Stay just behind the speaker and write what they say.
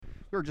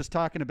We were just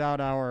talking about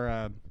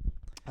our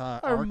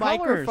microphone.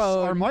 colors.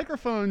 Our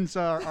microphones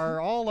are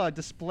all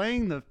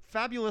displaying the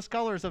fabulous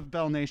colors of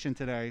Bell Nation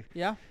today.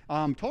 Yeah.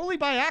 Totally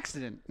by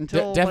accident.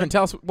 Until Devin,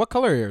 tell us what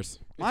color yours.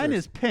 mine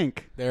is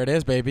pink, There it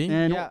is, baby.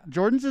 and Yeah.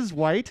 Jordan's is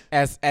white,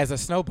 As a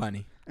snow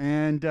bunny.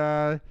 and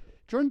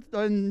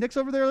Nick's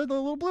over there, the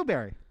little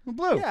blueberry,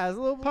 blue. Yeah, it's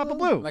a little Papa little-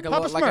 Blue, Like a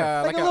Papa little-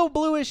 Smurf. like a little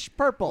bluish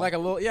purple. Like a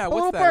little, yeah.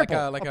 little What's that?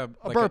 purple. Like A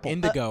a purple.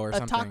 indigo or a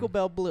something. Taco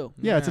Bell blue.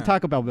 Yeah, it's a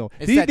Taco Bell bill.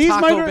 It's that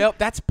Taco Bell.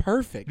 That's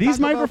perfect. These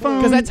Taco Bell microphones.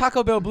 Because that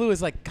Taco Bell blue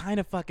is like kind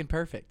of fucking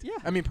perfect. Yeah.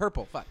 I mean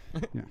purple. Fuck.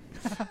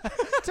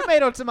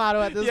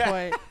 Tomato at this Yeah.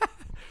 point.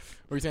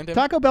 Were you saying,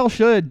 Devin? Taco Bell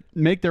should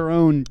make their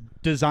own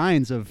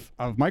designs of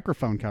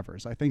microphone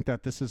covers. I think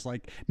that this is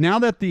like now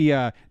that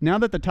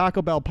the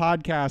Taco Bell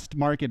podcast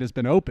market has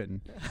been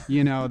open,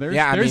 there's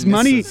Yeah, I there's mean,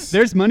 money this is-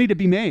 there's money to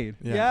be made.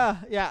 Yeah.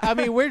 I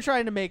mean, we're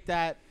trying to make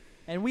that,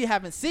 and we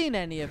haven't seen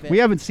any of it. We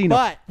haven't seen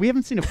But-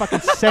 a fucking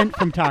cent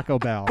from Taco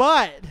Bell.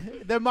 But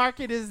the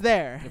market is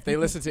there. If they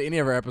listen to any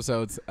of our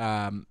episodes,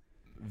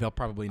 they'll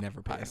probably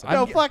never pay us.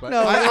 No, fuck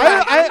no.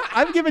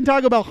 I've given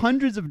Taco Bell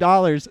hundreds of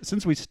dollars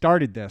since we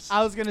started this.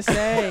 I was gonna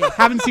say,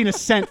 Haven't seen a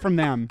cent from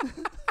them.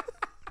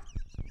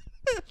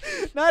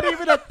 not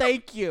even a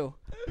thank you.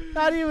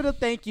 Not even a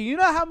thank you. You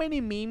know how many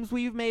memes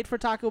we've made for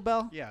Taco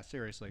Bell? Yeah,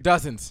 seriously.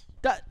 Dozens.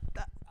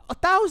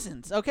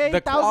 Thousands, okay?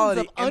 The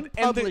Thousands of quality and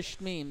the-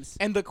 unpublished memes.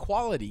 And the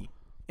quality,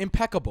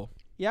 impeccable.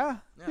 Yeah.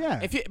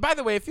 Yeah. By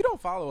the way, if you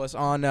don't follow us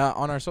on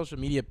our social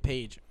media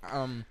page,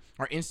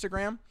 our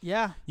Instagram,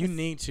 Yeah, you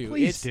need to.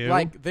 Please it's do.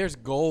 like there's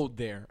gold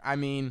there. I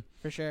mean,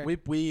 for sure. we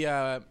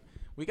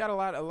got a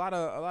lot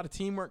of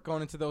teamwork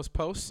going into those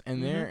posts,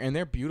 and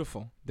they're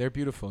beautiful. They're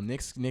beautiful.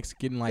 Nick's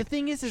getting like the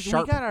thing is we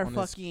sharp got our on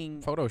his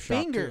fucking Photoshop, too.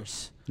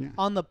 fingers Yeah.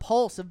 on the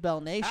pulse of Bell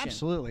Nation.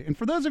 Absolutely. And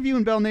for those of you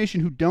in Bell Nation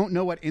who don't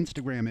know what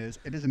Instagram is,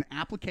 it is an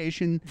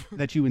application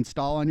that you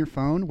install on your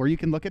phone where you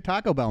can look at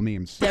Taco Bell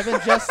memes. Devin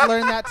just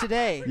learned that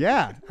today.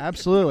 Yeah,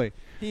 absolutely.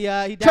 He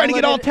Trying to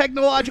get all downloaded-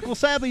 technological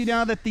savvy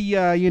now that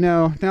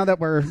now that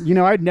we're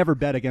I'd never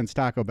bet against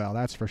Taco Bell,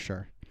 that's for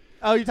sure.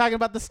 Oh, you're talking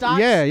about the stocks?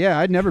 Yeah,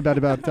 I'd never bet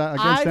against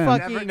I them.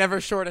 fucking-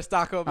 never short a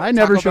Taco Bell. I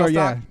never Taco Bell sure.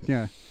 stock.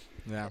 Yeah.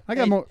 Yeah. I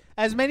got Hey, more.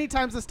 As many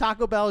times as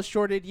Taco Bell has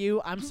shorted you,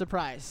 I'm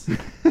surprised.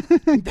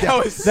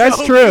 That was That's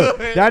so true.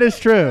 good. That is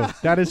true.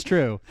 That is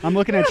true. I'm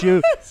looking at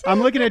you. I'm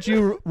looking at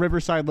you,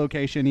 Riverside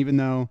location. Even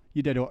though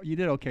you did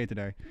okay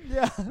today.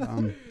 Yeah.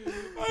 Um,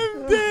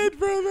 I'm dead,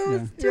 bro. That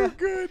was Yeah. too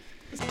good.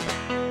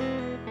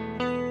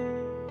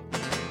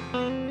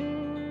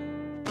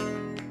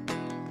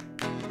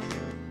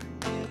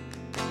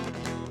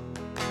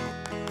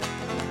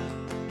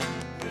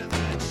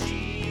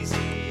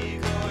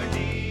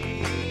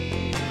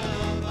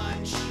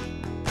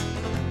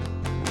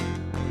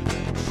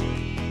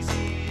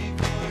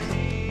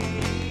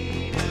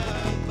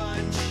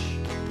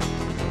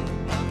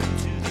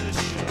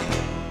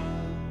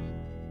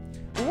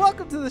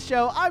 Welcome to the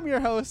show. I'm your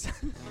host,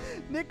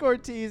 Nick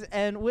Ortiz,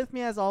 and with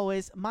me, as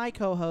always, my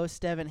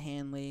co-host, Devin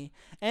Hanley,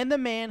 and the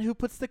man who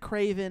puts the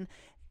Craven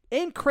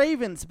in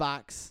Craven's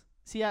box.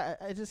 See,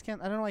 I just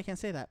can't. I don't know why I can't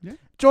say that. Yeah.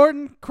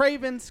 Jordan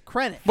Craven's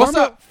Krennic. What's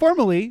up?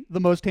 Formerly the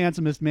most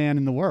handsomest man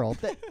in the world.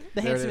 The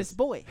There it handsomest is.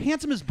 boy.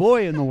 Handsomest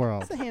boy in the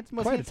world. That's the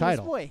most Quite a handsomest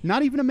title. boy.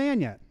 Not even a man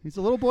yet. He's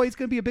a little boy. He's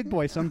gonna be a big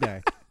boy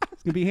someday.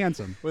 He's gonna be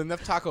handsome. With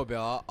enough Taco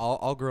Bell,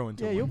 I'll grow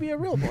into Yeah, one. you'll be a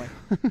real boy.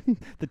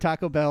 The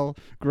Taco Bell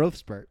growth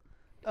spurt.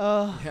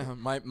 Yeah,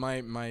 my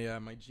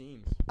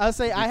genes. I'll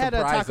say I had a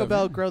comprised Taco of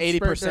Bell growth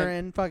spurt 80%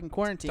 during fucking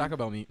quarantine. Taco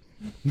Bell meat.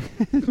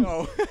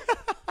 Oh.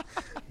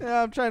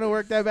 Yeah, I'm trying to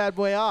work that bad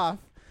boy off.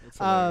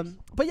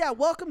 But yeah,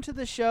 welcome to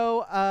the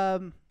show.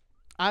 I'm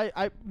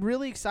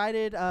really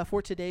excited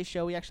for today's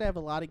show. We actually have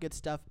a lot of good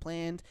stuff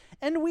planned,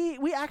 and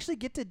we actually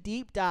get to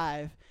deep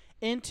dive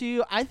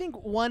into, I think,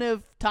 one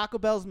of Taco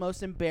Bell's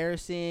most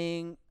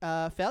embarrassing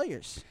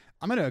failures.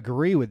 I'm gonna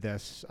agree with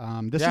this.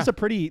 This Yeah. is a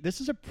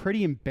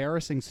pretty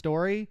embarrassing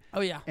story. Oh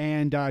yeah.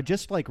 And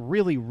just like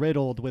really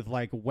riddled with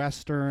like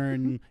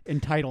Western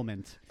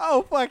entitlement.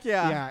 Oh fuck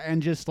yeah. Yeah,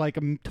 and just like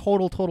a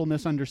total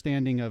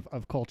misunderstanding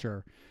of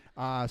culture.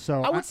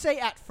 So I would say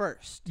at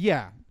first.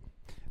 yeah,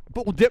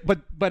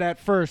 but at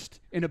first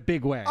in a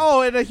big way.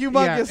 Oh, in a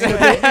humongous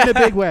in a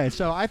big way.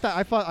 So I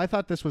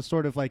thought this was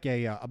sort of like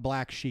a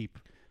black sheep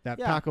that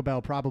Yeah. Taco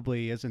Bell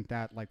probably isn't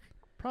that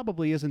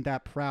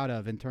proud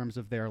of in terms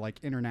of their like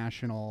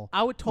international.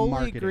 I would totally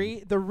marketing.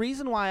 agree. The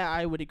reason why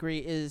I would agree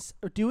is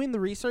doing the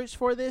research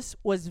for this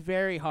was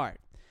very hard.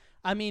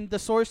 I mean, the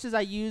sources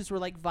I used were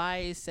like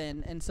Vice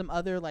and some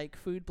other like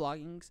food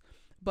bloggings,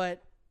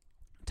 but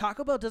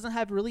Taco Bell doesn't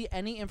have really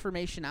any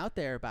information out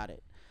there about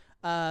it.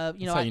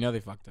 That's how you know they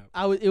fucked up.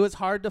 It was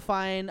hard to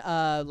find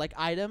like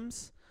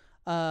items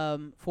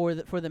for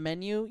the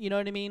menu. You know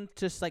what I mean?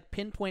 Just like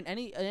pinpoint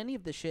any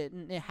of the shit,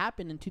 and it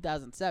happened in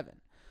 2007.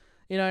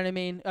 You know what I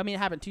mean? I mean, it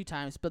happened 2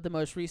 times, but the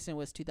most recent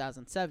was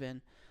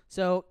 2007.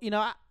 So,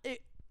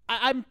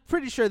 I'm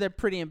pretty sure they're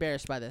pretty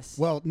embarrassed by this.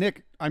 Well,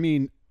 Nick, I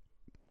mean,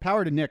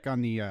 power to Nick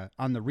on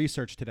the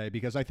research today,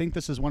 because I think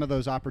this is one of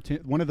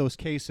those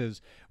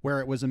cases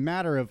where it was a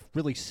matter of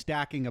really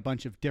stacking a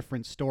bunch of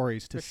different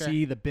stories to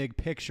see the big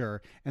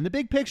picture, and the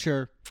big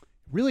picture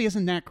really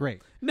isn't that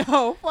great.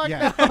 No, fuck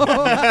no.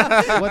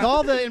 With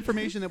all the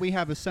information that we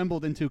have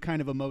assembled into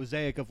kind of a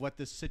mosaic of what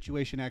this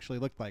situation actually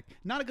looked like,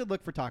 not a good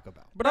look for Taco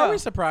Bell. But are we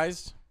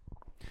surprised?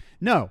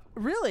 No.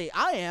 Really,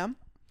 I am.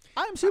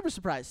 I'm super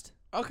surprised.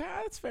 Okay,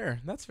 that's fair.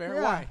 That's fair.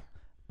 Yeah.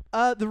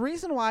 Why? The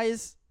reason why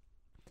is,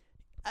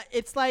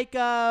 it's like,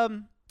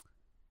 well,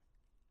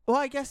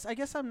 I guess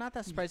I'm not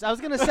that surprised. I was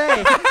gonna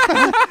say,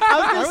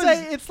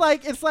 it's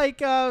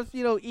like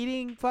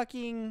eating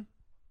fucking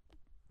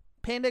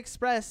Panda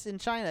Express in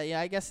China.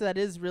 Yeah, I guess that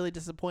is really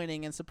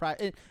disappointing and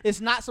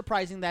it's not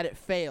surprising that it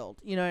failed.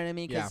 You know what I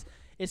mean? Because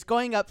it's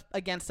going up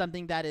against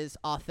something that is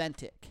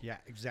authentic. Yeah,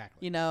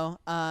 exactly. You know,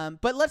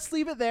 but let's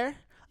leave it there.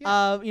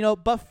 Yeah.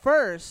 But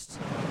first,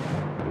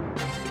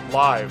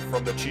 live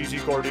from the Cheesy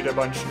Gordita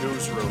Bunch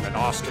newsroom in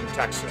Austin,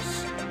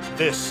 Texas,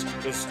 this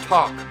is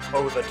Talk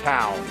O' the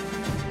Town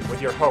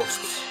with your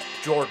hosts,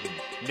 Jordan,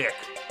 Nick,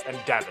 and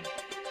Devin.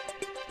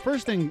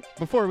 First thing,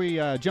 before we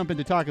jump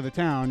into Talk of the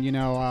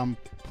Town,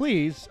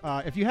 please,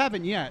 if you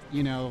haven't yet,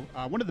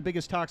 one of the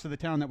biggest talks of the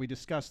town that we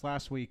discussed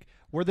last week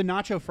were the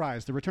nacho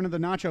fries, the return of the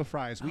nacho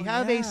fries. We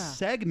have a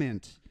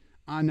segment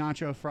on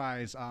nacho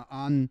fries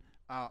on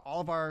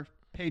all of our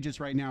pages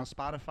right now,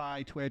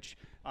 Spotify, Twitch.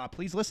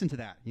 Please listen to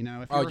that.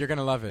 You're going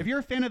to love it. If you're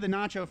a fan of the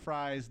nacho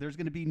fries, there's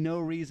going to be no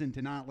reason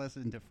to not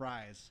listen to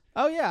Fries.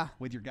 Oh, yeah.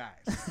 With your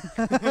guys.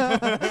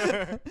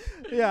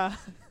 Yeah.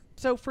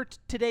 So for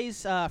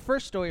today's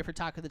first story for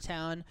Talk of the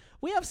Town,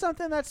 we have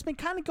something that's been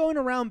kind of going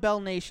around Bell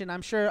Nation.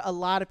 I'm sure a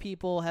lot of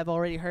people have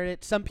already heard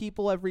it. Some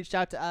people have reached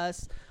out to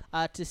us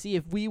to see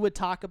if we would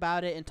talk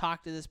about it and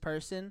talk to this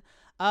person.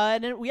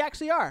 And we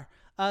actually are.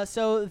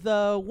 So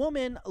the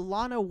woman,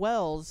 Lana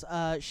Wells,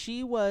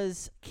 she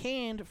was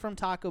canned from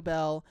Taco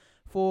Bell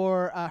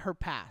for her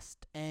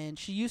past. And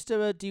she used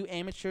to do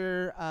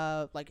amateur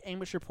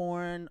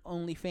porn,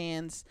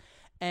 OnlyFans.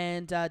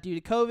 And due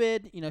to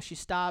COVID, she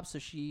stopped so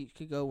she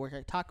could go work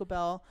at Taco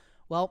Bell.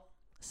 Well,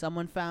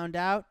 someone found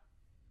out,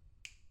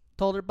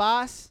 told her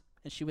boss,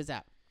 and she was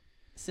out.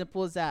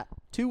 Simple as that.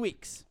 2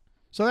 weeks.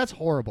 So that's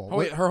horrible. Oh,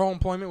 wait, her whole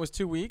employment was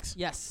 2 weeks?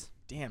 Yes.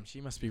 Damn,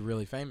 she must be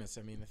really famous.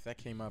 I mean, if that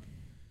came up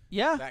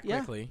that yeah.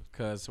 quickly,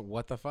 because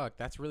what the fuck?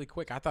 That's really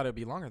quick. I thought it would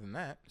be longer than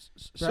that.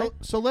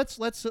 So let's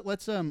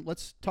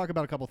talk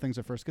about a couple things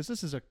at first, because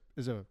this is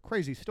a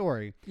crazy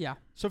story. Yeah.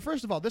 So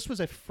first of all, this was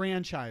a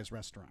franchise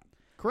restaurant.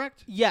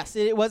 Correct? Yes,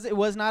 it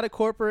was not a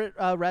corporate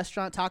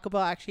restaurant. Taco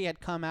Bell actually had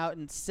come out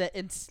and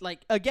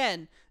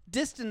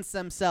distanced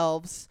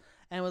themselves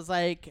and was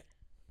like,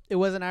 it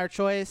wasn't our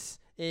choice.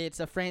 It's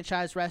a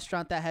franchise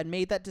restaurant that had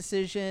made that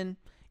decision.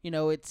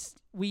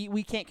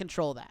 We can't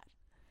control that.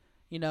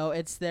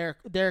 It's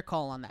their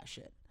call on that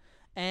shit.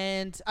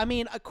 And I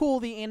mean,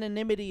 cool. The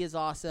anonymity is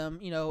awesome.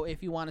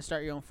 If you want to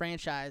start your own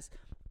franchise.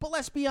 But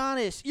let's be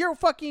honest, you're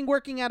fucking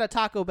working at a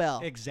Taco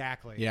Bell.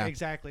 Exactly. Yeah.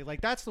 Exactly. Like,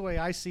 that's the way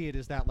I see it,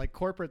 is that like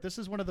corporate, this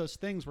is one of those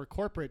things where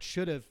corporate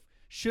should have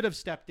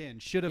stepped in,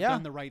 should have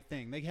done the right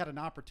thing. They had an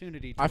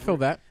opportunity to I feel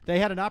that. They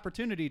had an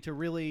opportunity to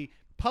really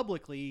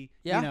publicly,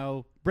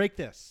 break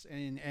this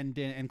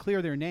and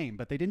clear their name,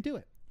 but they didn't do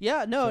it.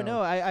 Yeah,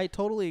 no, I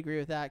totally agree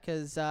with that,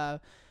 because I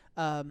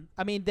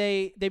mean,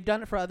 they've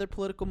done it for other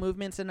political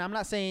movements, and I'm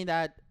not saying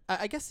that.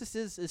 I guess this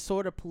is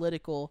sort of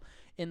political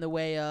in the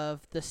way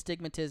of the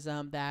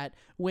stigmatism that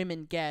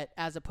women get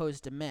as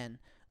opposed to men.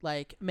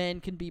 Like,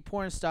 men can be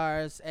porn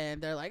stars,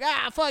 and they're like,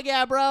 fuck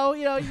yeah, bro,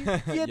 you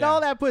getting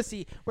all that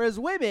pussy. Whereas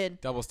women,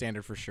 double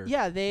standard for sure.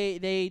 Yeah,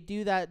 they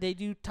do that. They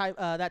do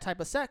that type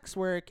of sex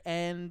work,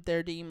 and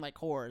they're deemed like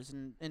whores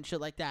and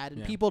shit like that.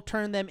 And people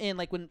turn them in,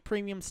 like when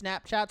premium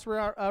Snapchats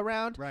were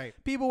around. Right.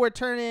 People were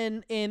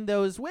turning in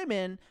those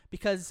women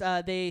because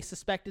they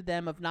suspected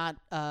them of not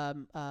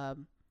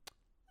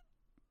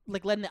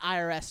like letting the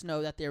IRS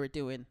know that they were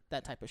doing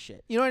that type of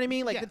shit. You know what I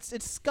mean? Like,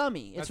 it's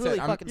scummy. It's really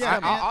fucking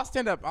scummy. I'll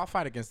stand up. I'll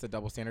fight against the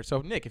double standard.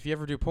 So, Nick, if you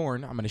ever do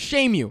porn, I'm going to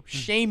shame you.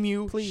 Shame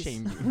you. Please.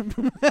 Shame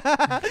you.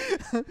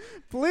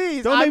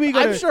 Please. Don't make me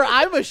go I'm sure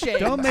I'm ashamed.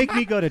 Don't make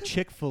me go to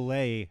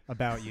Chick-fil-A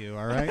about you,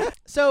 all right?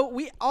 So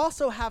we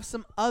also have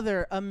some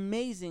other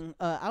amazing,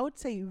 I would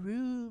say,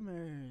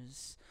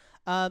 rumors.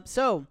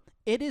 So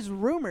it is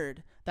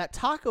rumored that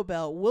Taco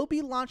Bell will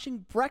be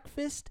launching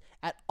breakfast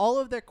at all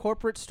of their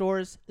corporate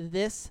stores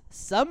this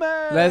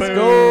summer. Let's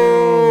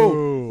go.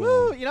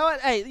 Woo. You know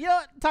what? Hey,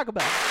 Taco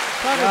Bell.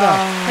 Taco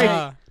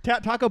Bell. Hey,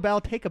 Taco Bell,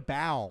 take a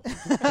bow.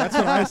 That's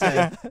what I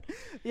say.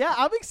 Yeah,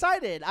 I'm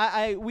excited.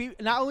 We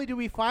not only do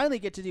we finally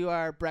get to do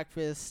our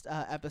breakfast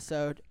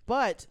episode,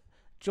 but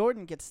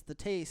Jordan gets the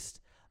taste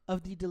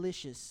of the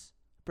delicious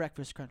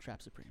breakfast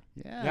Crunchwrap Supreme.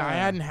 Yeah, I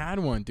hadn't had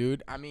one,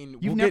 dude. I mean,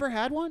 you've never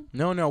had one?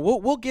 No.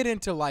 We'll get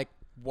into like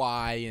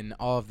why and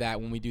all of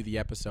that when we do the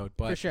episode,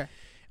 but for sure.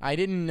 I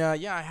didn't.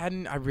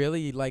 I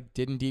really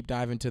didn't deep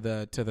dive into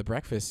the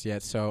breakfast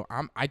yet. So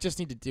I just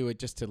need to do it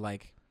just to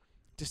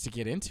just to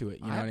get into it.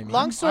 You know what I mean?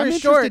 Long I'm story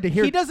interested short, to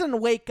hear- he doesn't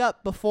wake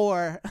up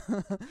before.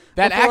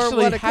 that before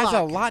actually 1 has a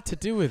o'clock. lot to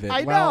do with it.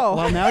 I Well,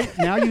 know. well,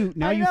 now you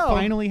I you know.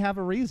 finally have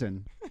a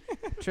reason.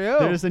 True.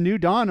 There's a new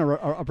dawn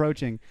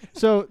approaching.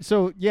 So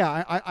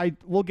yeah, I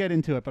we'll get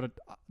into it, but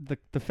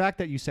the fact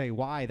that you say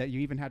why, that you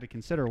even had to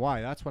consider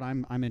why, that's what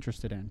I'm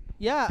interested in.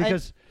 Yeah.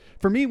 Because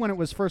for me, when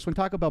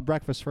Taco Bell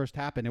breakfast first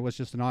happened, it was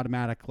just an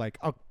automatic like,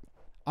 oh,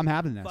 I'm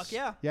having this. Fuck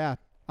yeah. Yeah.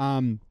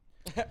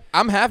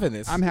 I'm having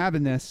this. I'm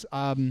having this.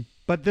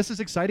 But this is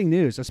exciting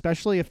news,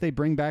 especially if they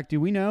bring back. Do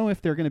we know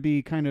if they're going to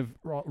be kind of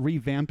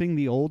revamping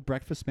the old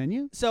breakfast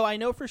menu? So I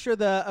know for sure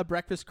the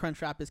breakfast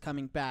crunch wrap is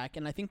coming back,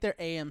 and I think their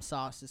AM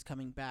sauce is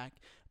coming back.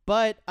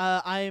 But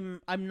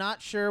I'm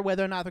not sure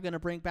whether or not they're going to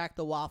bring back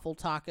the waffle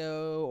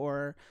taco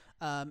or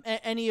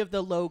any of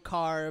the low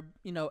carb,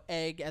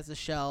 egg as a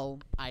shell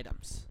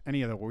items.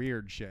 Any of the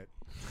weird shit.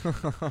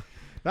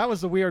 That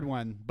was the weird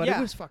one, but Yeah.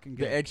 it was fucking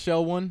good. the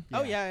eggshell one.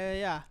 Oh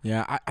yeah.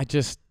 Yeah, I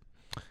just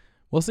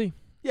we'll see.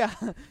 Yeah.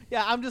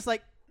 Yeah, I'm just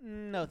like,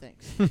 no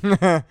thanks.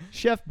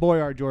 Chef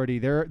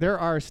Boyardee, there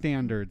are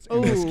standards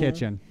in this Ooh.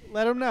 kitchen.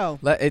 Let them know.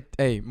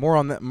 More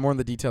on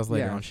the details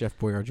later Yeah. on Chef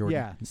Boyardee.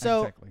 Yeah.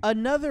 So exactly.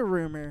 another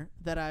rumor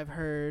that I've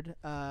heard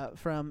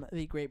from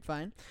the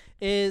grapevine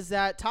is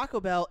that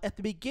Taco Bell at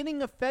the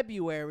beginning of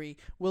February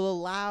will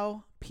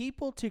allow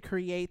people to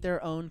create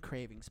their own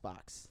cravings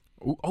box.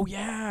 Ooh, oh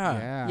yeah.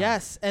 yeah.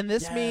 Yes, and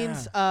this Yeah.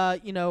 means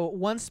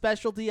one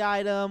specialty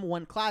item,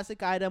 one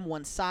classic item,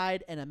 one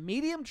side, and a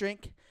medium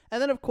drink,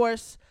 and then of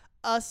course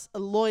us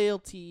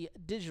loyalty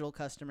digital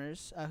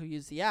customers who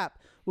use the app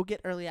will get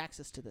early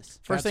access to this.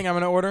 First thing I'm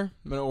gonna order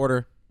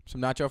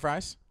some nacho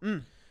fries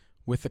Mm.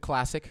 with the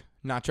classic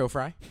nacho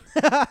fry,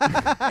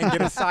 and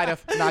get a side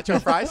of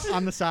nacho fries.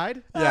 On the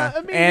side. Yeah,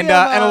 a medium, and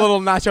a little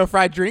nacho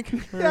fried drink.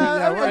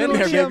 Yeah, we're a in little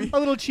there, medium. baby. A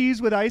little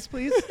cheese with ice,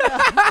 please.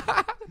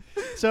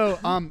 So,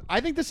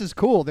 I think this is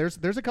cool. There's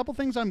a couple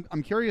things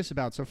I'm curious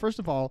about. So, first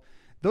of all,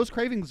 those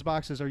cravings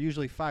boxes are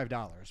usually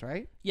 $5,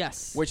 right?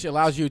 Yes. Which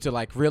allows you to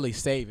like really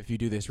save if you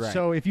do this right.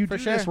 So, if you For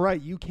do this sure.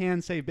 right, you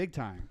can save big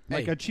time.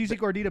 Like Hey, a cheesy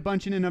gordita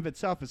bunch in and of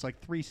itself is like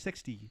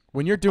 $3.60.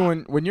 when you're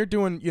doing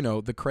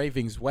the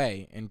cravings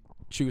way and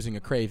choosing a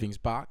cravings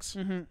box,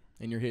 Mhm.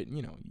 and you're hitting,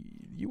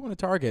 you want to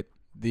target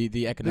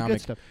the economic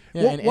stuff.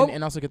 Yeah, What-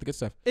 and also get the good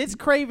stuff. It's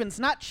Cravens,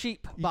 not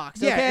cheap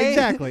box. Yeah, Okay?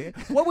 exactly.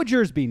 What would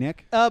yours be,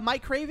 Nick? My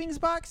cravings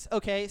box.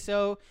 Okay,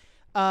 so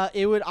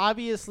it would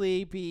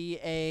obviously be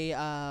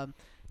a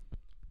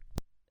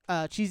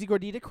cheesy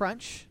gordita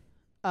crunch,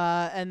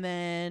 and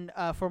then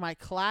for my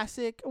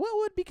classic, what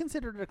would be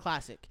considered a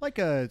classic? Like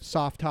a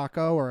soft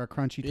taco or a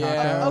crunchy taco.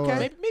 Yeah,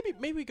 okay. or-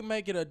 Maybe we can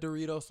make it a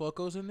Doritos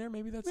Locos in there.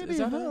 Maybe that's Maybe, is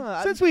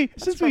that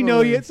Since we know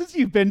probably- you, since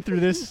you've been through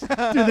this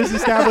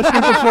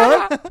establishment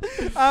before,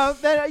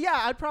 Then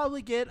I'd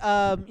probably get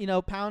pound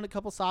a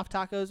couple soft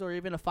tacos or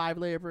even a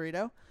 5-layer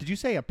burrito. did you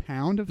say a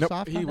pound of Nope,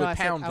 soft he taco? would I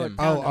said pound I would them.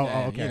 pound them.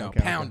 Yeah, okay, okay,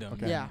 pound okay, them.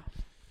 okay. Yeah.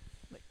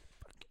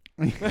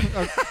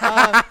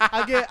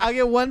 I'll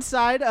get one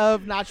side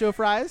of nacho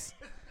fries,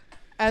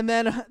 and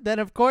then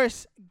of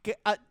course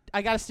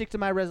I gotta stick to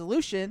my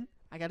resolution.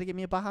 I gotta get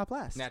me a Baja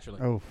Blast. Naturally.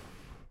 Oh,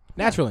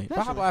 Naturally. naturally.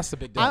 Baja Blast's a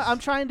big deal. I'm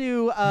trying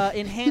to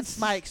enhance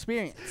my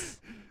experience.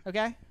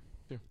 Okay.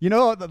 you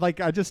know, like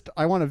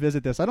I want to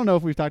visit this. I don't know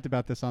if we've talked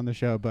about this on the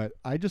show, but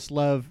I just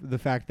love the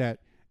fact that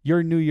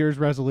your New Year's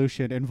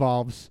resolution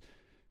involves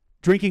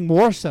drinking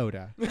more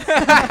soda.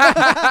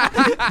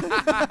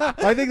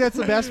 I think that's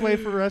the best way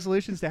for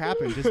resolutions to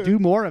happen. Just do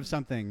more of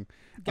something.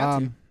 Got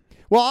to.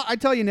 Well, I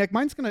tell you, Nick,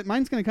 mine's gonna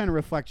kind of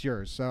reflect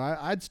yours. So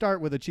I'd start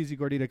with a cheesy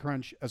gordita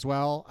crunch as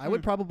well. I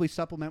would probably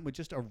supplement with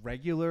just a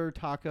regular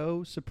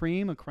taco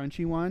supreme, a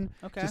crunchy one.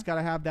 Okay. Just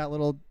gotta have that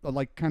little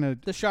kind of.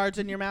 The shards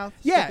in your mouth.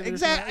 Yeah, Stick it in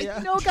exactly. your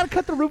mouth, You know, gotta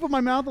cut the roof of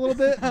my mouth a little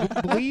bit,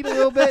 bleed a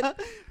little bit.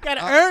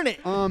 Gotta earn it.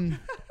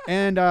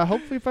 And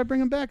hopefully, if I bring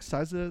them back,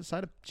 side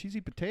of cheesy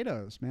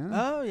potatoes, man.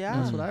 Oh yeah.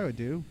 That's what I would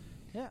do.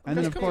 Yeah. And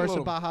then, That's of cool. course,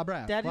 a Baja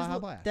Blast.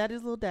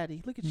 Daddy's little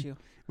daddy. Look at you.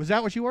 Was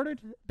that what you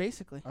ordered?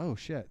 Basically. Oh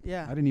shit!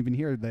 Yeah. I didn't even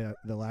hear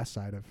the last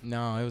side of.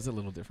 No, it was a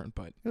little different,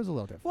 but It was a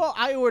little different. Well,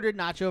 I ordered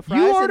nacho fries.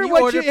 You order and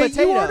what ordered potatoes.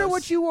 you order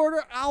what you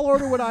order. I'll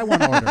order what I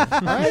want to order.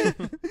 All right?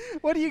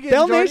 What do you get?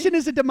 Bell Nation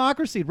is a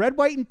democracy. Red,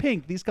 white, and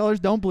pink. These colors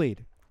don't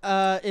bleed.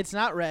 It's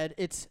not red.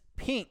 It's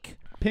pink.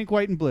 Pink,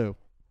 white, and blue.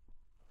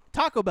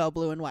 Taco Bell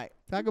blue and white.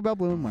 Taco Bell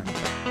blue and white.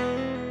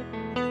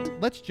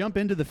 Let's jump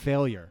into the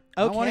failure.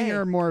 I want to Okay.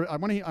 hear more. I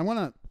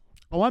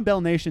want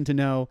Bell Nation to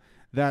know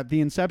that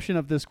the inception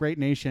of this great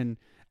nation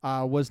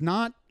was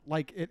not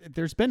like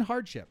there's been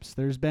hardships.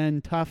 There's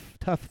been tough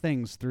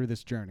things through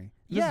this journey.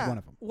 This is one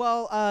of them.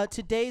 Well,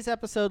 today's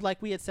episode,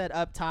 like we had said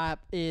up top,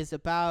 is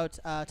about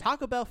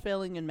Taco Bell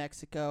failing in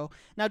Mexico.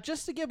 Now,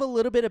 just to give a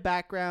little bit of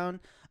background,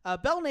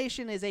 Bell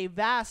Nation is a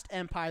vast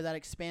empire that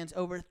expands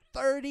over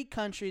 30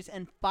 countries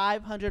and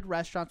 500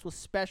 restaurants with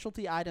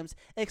specialty items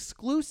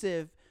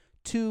exclusive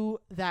to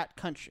that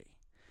country.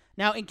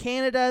 Now, in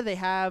Canada, they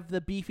have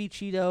the Beefy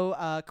Cheeto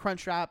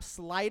Crunchwrap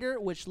Slider,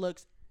 which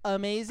looks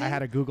amazing. I had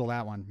to Google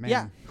that one, man.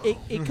 Yeah,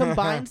 it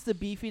combines the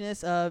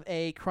beefiness of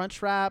a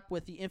crunch wrap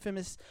with the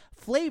infamous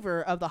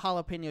flavor of the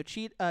jalapeno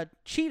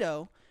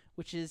Cheeto,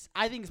 which is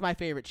I think is my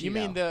favorite Cheeto. You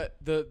mean the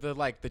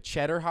like the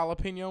cheddar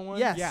jalapeno one?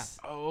 Yes. Yeah.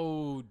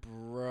 Oh,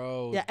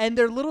 bro. Yeah, and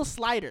they're little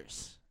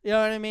sliders. You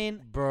know what I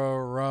mean?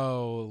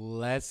 Bro,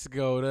 let's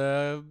go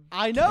to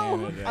I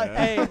know. Canada.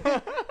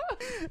 Hey.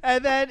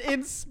 And then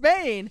in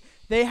Spain,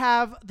 they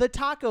have the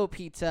taco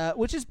pizza,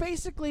 which is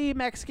basically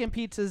Mexican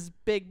pizza's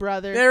big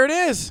brother. There it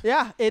is.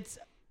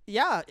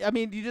 Yeah, I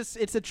mean,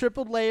 it's a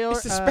triple layer.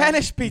 It's the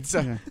Spanish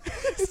pizza.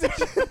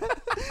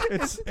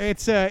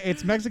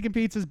 It's Mexican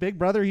pizza's big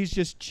brother. He's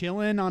just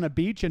chilling on a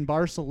beach in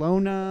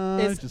Barcelona.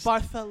 It's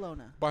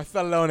Barcelona.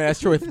 Barcelona. That's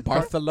true. It's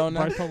Barcelona.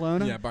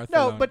 Barcelona? Yeah,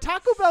 Barcelona. No, but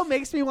Taco Bell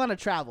makes me want to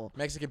travel.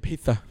 Mexican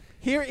pizza.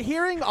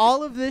 Hearing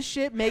all of this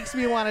shit makes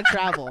me want to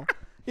travel.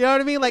 You know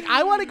what I mean? Like,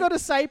 I want to go to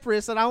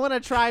Cyprus and I want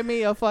to try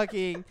me a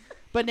fucking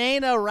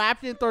banana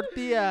wrapped in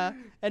tortilla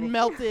and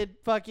melted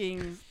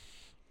fucking.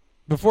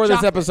 Before this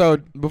Chocolate.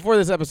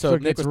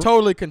 episode, Nick was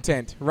totally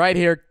content right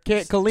here,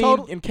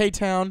 Colleen in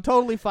K-Town,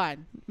 Totally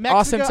fine.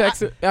 Mexico,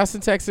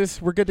 Austin,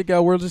 Texas. We're good to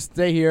go. We'll just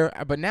stay here.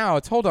 But now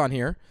it's hold on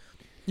here.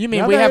 You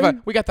mean Now we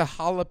then- we got the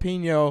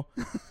jalapeno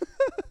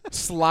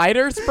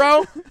sliders,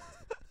 bro?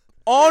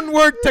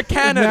 Onward to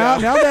Canada.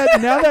 Now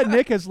that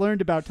Nick has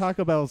learned about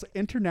Taco Bell's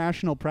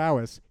international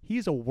prowess,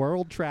 he's a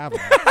world traveler.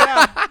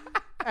 Yeah.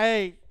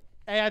 Hey,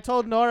 I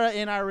told Nora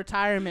in our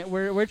retirement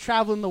we're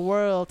traveling the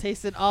world,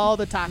 tasting all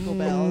the Taco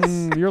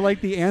Bells. You're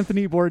like the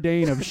Anthony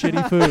Bourdain of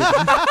shitty food.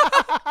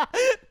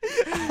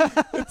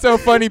 It's so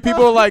funny.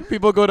 People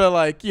go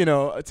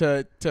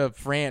to to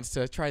France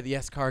to try the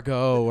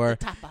escargot or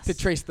Tapas.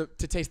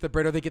 to taste the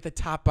bread, or they get the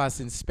tapas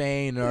in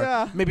Spain, or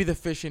Yeah. maybe the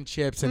fish and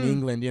chips in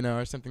England,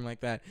 or something like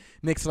that.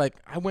 Nick's like,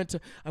 I went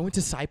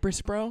to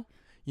Cyprus, bro.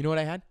 You know what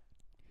I had?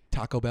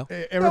 Taco Bell.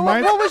 It What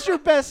reminds was your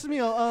best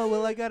meal? Oh,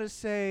 well, I gotta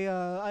say,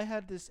 I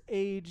had this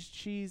aged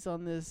cheese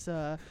on this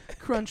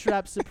Crunch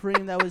Wrap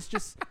Supreme that was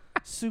just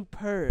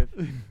superb.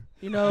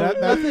 You know,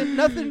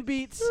 nothing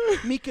beats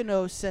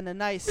Mykonos and a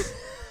nice.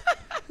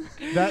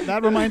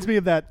 that reminds me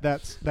of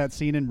that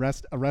scene in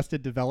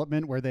Arrested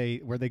Development where they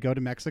go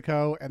to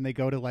Mexico and they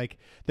go to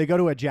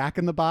a Jack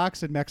in the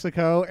Box in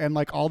Mexico, and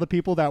like all the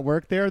people that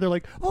work there, they're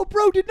like, "Oh,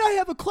 bro, didn't I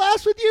have a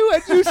class with you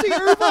at UC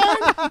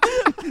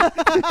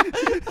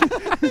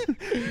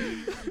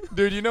Irvine?"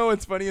 Dude, you know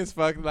what's funny as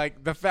fuck? Like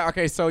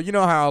okay, so you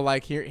know how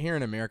like here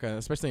in America,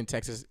 especially in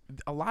Texas,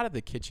 a lot of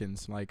the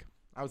kitchens, like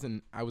I've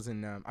been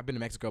to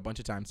Mexico a bunch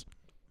of times.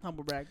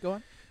 Humble brag.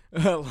 Go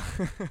on.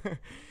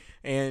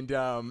 And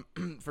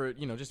for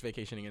just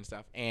vacationing and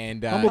stuff.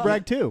 And Humble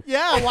brag too.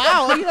 Yeah.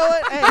 Wow. You know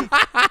what? Hey,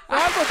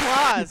 round of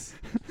applause.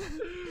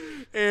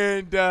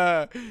 And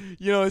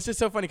it's just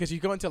so funny because you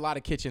go into a lot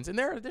of kitchens, and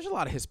there's a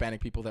lot of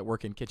Hispanic people that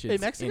work in kitchens.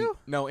 In Mexico?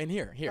 In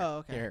here. Oh,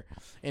 okay. Here.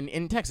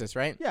 In Texas,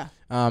 right? Yeah.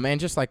 And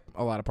just like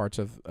a lot of parts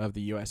of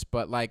the U.S.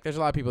 But like there's a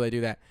lot of people that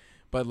do that.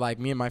 But like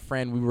me and my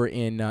friend, we were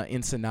in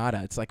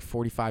Ensenada. It's like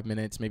 45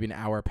 minutes, maybe an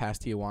hour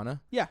past Tijuana.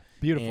 Yeah.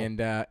 Beautiful.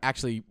 And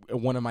actually,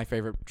 one of my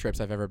favorite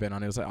trips I've ever been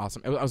on. It was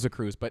awesome. It was a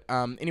cruise. But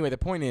anyway, the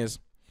point is,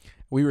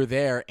 we were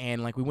there,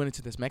 and like we went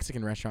into this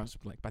Mexican restaurant. It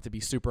was like about to be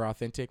super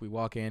authentic. We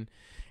walk in,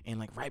 and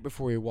like right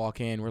before we walk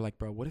in, we're like,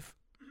 bro, what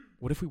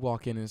if we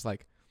walk in and it's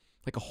like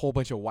a whole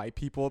bunch of white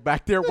people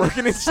back there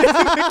working and shit in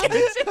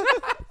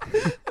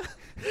the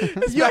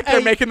kitchen? Back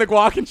there making the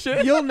guac and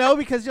shit. You'll know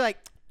because you're like,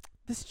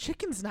 this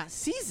chicken's not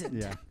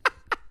seasoned. Yeah.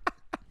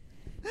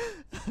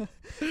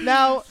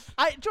 Now,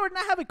 Jordan,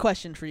 I have a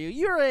question for you.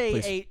 You're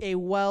Please. a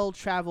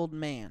well-traveled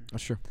man.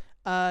 That's true.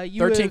 You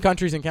 13 have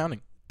countries and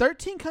counting.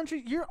 13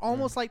 countries. You're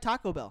almost like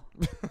Taco Bell.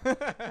 All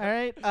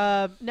right.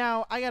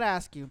 Now, I gotta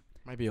ask you,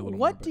 Might be a little.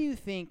 what more, do you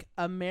think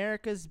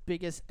America's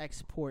biggest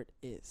export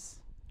is?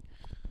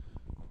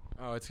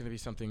 Oh, it's gonna be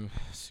something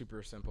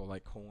super simple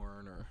like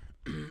corn, or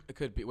it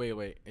could be.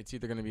 Wait. It's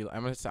either gonna be.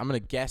 I'm gonna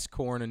guess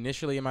corn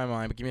initially in my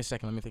mind, but give me a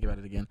second. Let me think about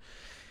it again.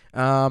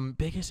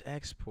 Biggest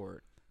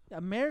export.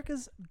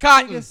 America's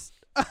Cotton. biggest.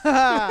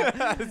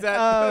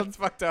 That's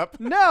fucked up.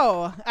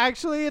 No,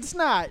 actually, it's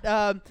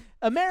not.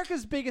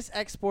 America's biggest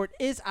export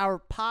is our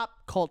pop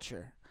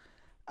culture.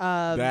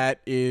 That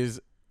is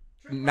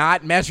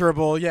not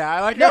measurable. Yeah,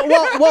 I like No, it.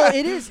 well,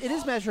 it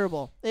is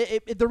measurable.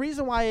 The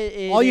reason why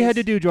it All you had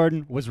is- to do,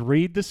 Jordan, was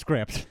read the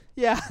script.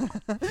 Yeah.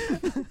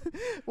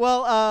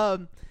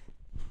 Well,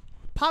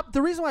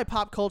 the reason why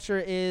pop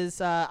culture is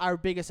our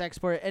biggest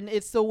export, and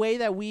it's the way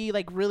that we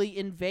like really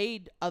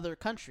invade other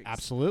countries.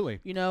 Absolutely.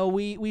 You know,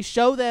 we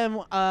show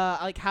them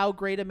like how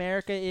great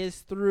America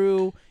is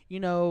through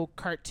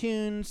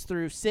cartoons,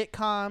 through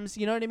sitcoms.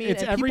 You know what I mean?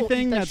 It's And people eat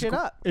everything that that's shit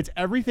up. it's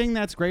everything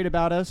that's great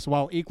about us,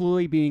 while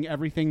equally being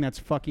everything that's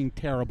fucking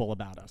terrible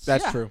about us.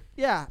 That's Yeah. true.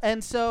 Yeah,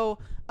 and so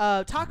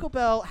Taco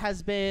Bell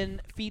has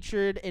been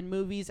featured in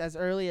movies as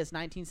early as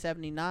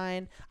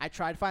 1979. I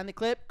tried to find the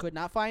clip, could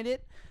not find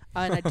it,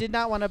 and I did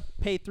not want to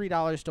pay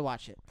 $3 to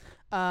watch it.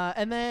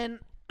 And then,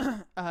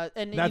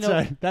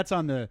 that's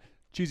on the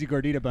cheesy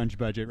gordita bunch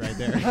budget right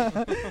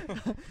there.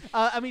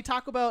 I mean,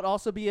 Taco Bell would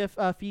also be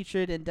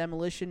featured in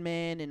Demolition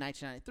Man in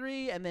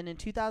 1993, and then in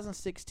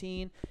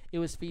 2016, it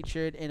was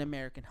featured in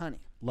American Honey.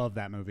 Love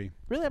that movie.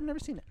 Really, I've never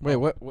seen it. Wait,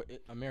 what?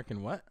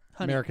 American what?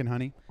 Honey. American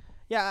Honey.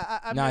 Yeah,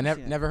 I've No, never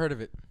seen it. never heard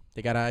of it.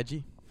 They got an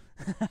IG.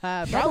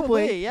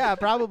 Probably, yeah,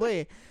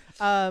 probably.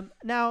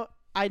 Now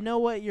I know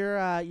what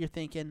you're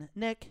thinking,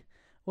 Nick.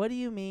 What do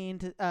you mean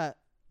to?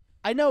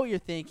 I know what you're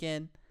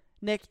thinking,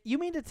 Nick. You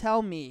mean to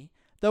tell me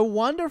the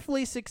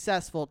wonderfully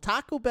successful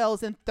Taco Bell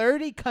is in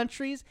 30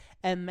 countries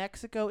and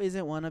Mexico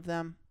isn't one of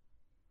them?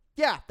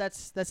 Yeah,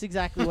 that's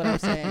exactly what I'm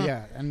saying.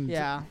 Yeah, and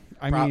Yeah.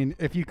 I mean,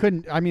 if you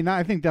couldn't, I mean,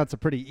 I think that's a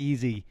pretty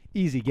easy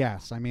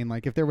guess. I mean,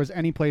 like, if there was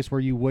any place where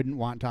you wouldn't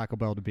want Taco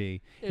Bell to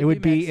be, it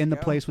would be in the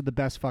Mexico. place with the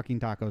best fucking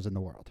tacos in the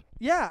world.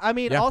 Yeah, I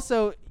mean, Yeah.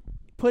 also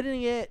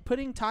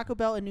putting Taco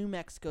Bell in New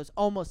Mexico is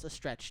almost a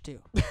stretch too.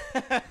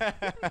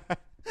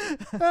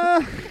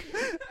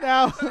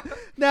 Now,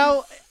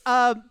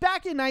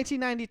 back in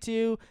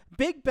 1992,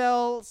 Big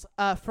Bell's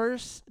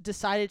first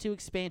decided to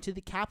expand to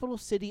the capital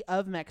city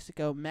of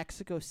Mexico,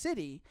 Mexico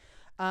City.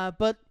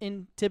 But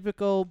in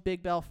typical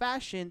Big Bell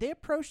fashion, they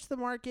approached the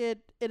market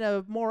in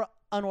a more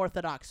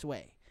unorthodox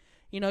way.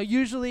 You know,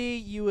 usually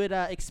you would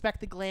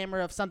expect the glamour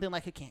of something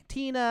like a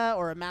cantina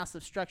or a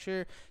massive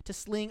structure to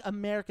sling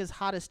America's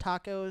hottest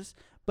tacos.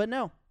 But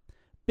no,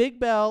 Big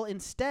Bell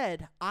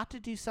instead ought to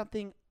do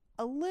something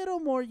a little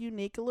more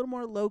unique, a little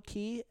more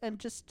low-key, and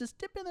just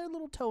dipping their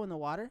little toe in the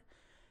water.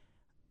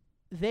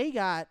 They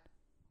got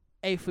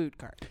a food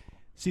cart.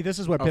 See, this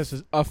is what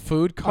pisses A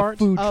food cart? a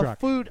food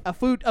A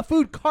truck.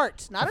 food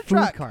cart, not a food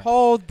truck. cart.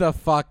 Hold the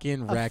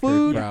fucking A record,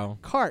 food bro.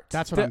 cart.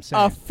 That's what I'm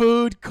saying. A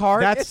food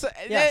cart? That's-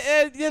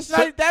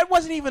 That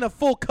wasn't even a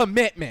full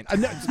commitment.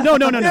 No. You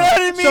know what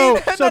I mean? So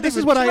They're so not this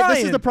is even what this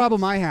is trying. the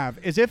problem I have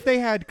is if they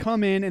had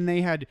come in and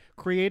they had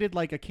created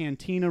like a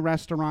cantina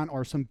restaurant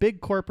or some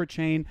big corporate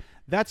chain,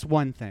 that's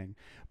one thing.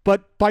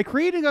 But by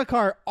creating a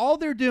cart, all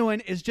they're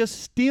doing is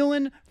just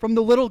stealing from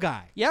the little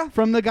guy. Yeah.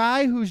 From the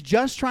guy who's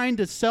just trying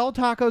to sell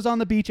tacos on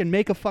the beach and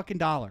make a fucking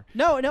dollar.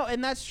 No,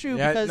 and that's true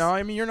Yeah, because no,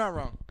 I mean, you're not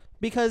wrong.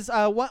 Because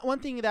one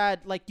thing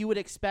that like you would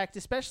expect,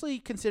 especially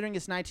considering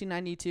it's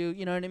 1992,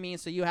 you know what I mean?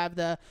 So you have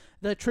the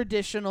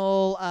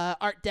traditional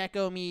Art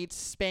Deco meets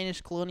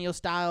Spanish colonial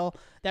style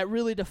that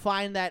really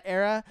defined that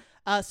era.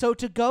 So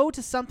to go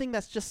to something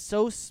that's just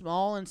so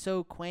small and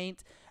so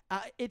quaint,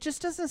 it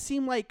just doesn't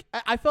seem like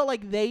I felt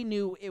like they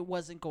knew it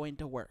wasn't going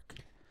to work.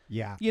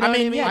 Yeah. You know I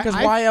mean, what I mean? yeah, because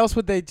I- why else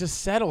would they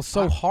just settle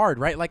so hard,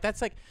 right? Like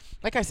that's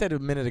like I said a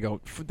minute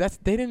ago, they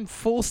didn't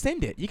full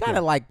send it. You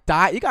gotta like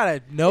die. You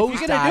gotta nose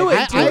you're gonna dive do it,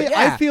 into do it.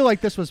 Yeah. I feel like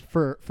this was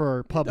for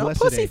publicity. Don't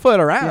pussyfoot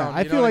around. Yeah, I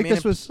you know feel what like mean?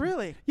 this was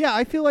Really? Yeah,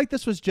 I feel like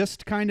this was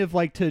just kind of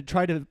like to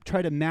try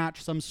to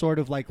match some sort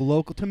of like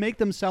local to make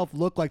themselves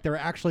look like they're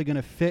actually going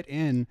to fit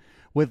in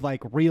with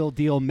like real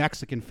deal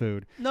Mexican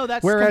food. No,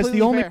 that's whereas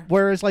completely fair.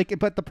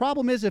 but the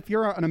problem is if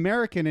you're an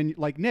American and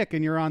like Nick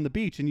and you're on the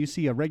beach and you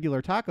see a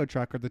regular taco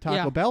truck or the Taco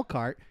Yeah. Bell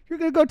cart, you're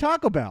going to go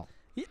Taco Bell.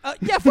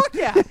 Yeah, fuck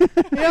yeah. You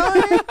know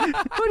what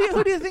I mean?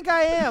 Who do you think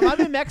I am? I'm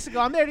in Mexico.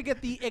 I'm there to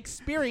get the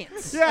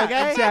experience. Yeah,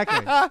 okay?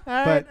 exactly. All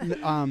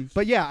right.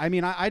 But yeah, I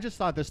mean, I just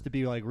thought this to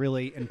be like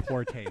really in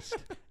poor taste.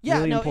 Yeah,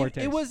 really no, in poor it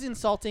taste. was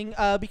insulting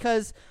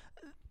because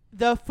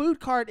the food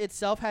cart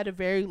itself had a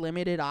very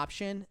limited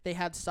option. They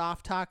had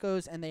soft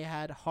tacos and they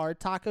had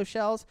hard taco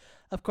shells,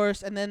 of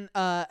course, and then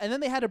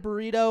they had a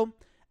burrito,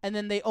 and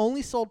then they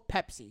only sold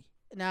Pepsi.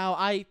 Now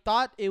I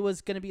thought it was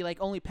gonna be like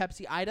only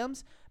Pepsi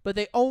items, but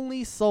they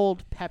only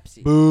sold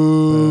Pepsi.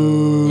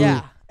 Boo.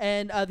 Yeah.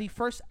 And the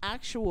first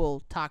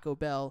actual Taco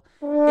Bell.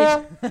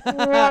 Sorry,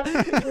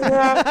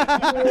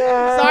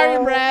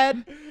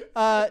 Brad.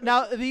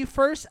 Now, the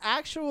first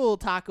actual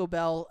Taco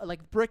Bell,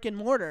 like brick and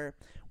mortar,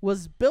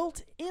 was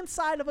built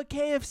inside of a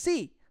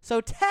KFC.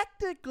 So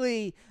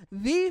technically,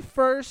 the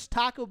first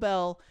Taco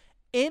Bell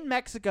in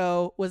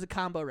Mexico was a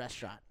combo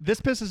restaurant.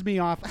 This pisses me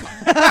off. This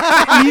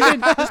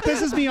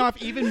pisses me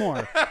off even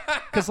more.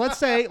 Because let's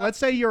say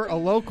you're a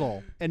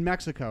local in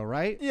Mexico,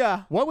 right?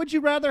 Yeah. What would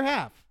you rather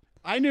have?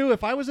 I knew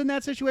if I was in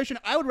that situation,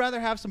 I would rather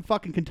have some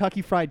fucking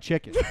Kentucky Fried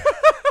Chicken.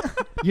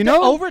 You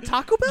know? Over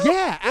Taco Bell?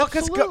 Yeah, Well,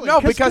 absolutely.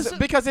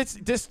 because it's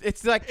just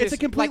it's like It's this, a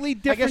completely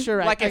like, different. I guess you're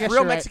right. Like I if guess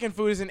real you're right. Mexican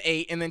food is an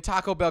 8, and then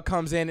Taco Bell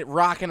comes in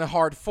rocking a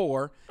hard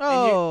 4,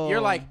 Oh. and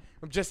you're like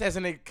just as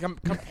an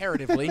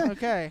comparatively,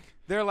 Okay.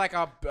 they're like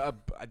a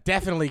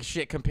definitely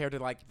shit compared to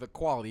like the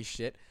quality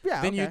shit.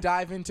 Yeah, Then you okay.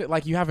 dive into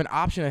like you have an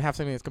option to have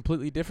something that's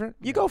completely different.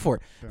 You go for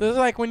it. There's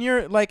like when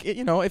you're like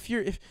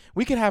if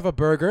we could have a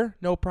burger,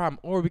 no problem,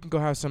 or we can go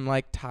have some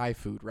like Thai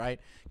food, right?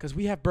 Because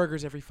we have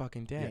burgers every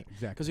fucking day. Yeah,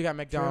 exactly. Because we got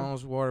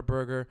McDonald's,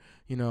 Whataburger.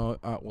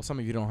 Well, some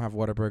of you don't have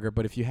Whataburger,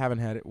 but if you haven't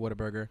had it,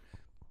 Whataburger,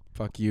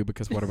 fuck you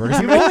because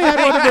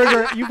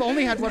Whataburger. You've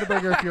only had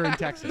Whataburger if you're in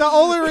Texas. The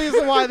only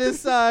reason why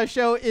this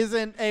show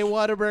isn't a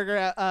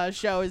Whataburger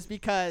show is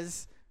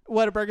because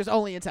Whataburger's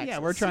only in Texas. Yeah,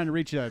 we're trying to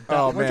reach a.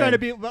 Oh, we're man.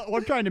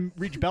 trying to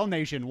reach Bell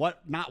Nation. What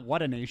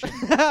a nation.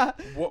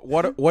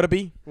 What a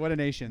be? What a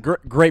nation.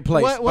 Great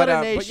place. What a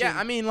But nation. yeah,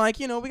 I mean, like,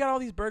 we got all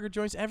these burger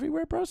joints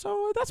everywhere, bro.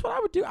 So that's what I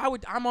would do.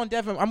 I'm on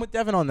Devin. I'm with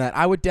Devin on that.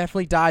 I would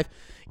definitely dive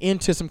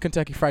into some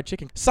Kentucky Fried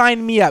Chicken.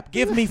 Sign me up.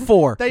 Give me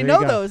 4. They There know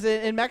you go. those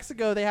in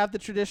Mexico. They have the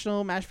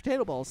traditional mashed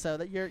potato bowls. So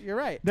that you're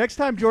right. Next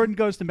time Jordan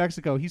goes to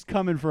Mexico, he's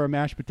coming for a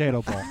mashed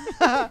potato bowl.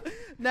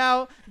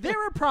 Now, there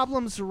were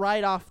problems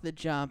right off the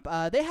jump.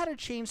 They had to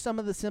change some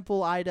of the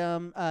simple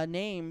item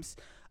names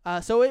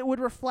so it would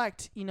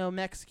reflect,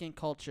 Mexican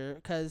culture.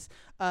 Because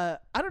I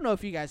don't know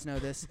if you guys know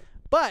this,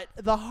 but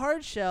the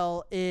hard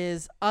shell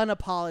is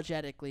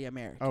unapologetically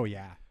American. Oh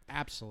yeah,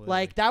 absolutely.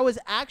 Like, that was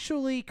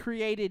actually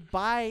created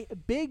by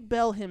Big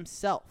Bell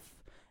himself.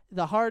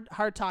 The hard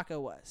taco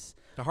was.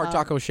 The hard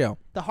taco shell.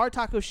 The hard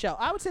taco shell.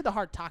 I would say the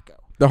hard taco.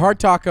 The hard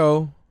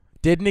taco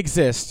didn't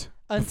exist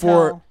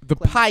before the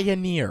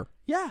pioneer,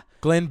 Yeah.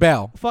 Glenn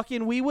Bell.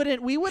 Fucking we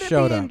wouldn't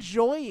Showed be up.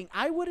 enjoying.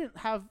 I wouldn't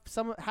have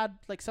some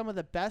of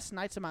the best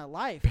nights of my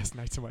life Best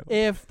nights of my life.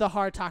 if the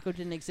hard taco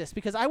didn't exist,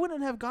 because I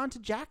wouldn't have gone to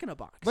Jack in a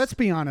Box. Let's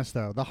be honest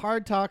though. The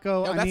hard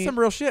taco. No, I that's mean, some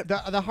real shit.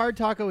 The hard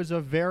taco is a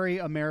very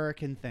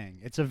American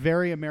thing. It's a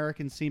very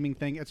American seeming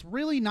thing. It's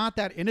really not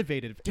that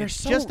innovative. You're It's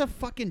so- just a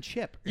fucking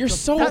chip. You're It's a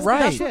so fucking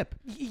right. Chip.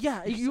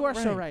 Yeah, you are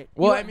so right.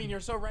 Well, You I are- mean,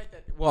 you're so right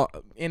that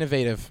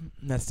innovative.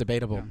 That's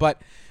debatable,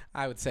 but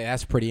I would say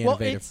that's pretty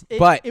innovative.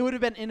 But it would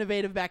have been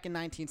innovative back in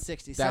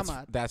 1960.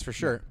 that's for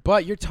sure.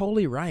 But you're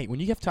totally right. When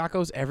you have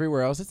tacos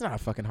everywhere else, it's not a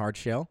fucking hard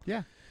shell.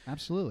 Yeah,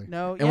 absolutely.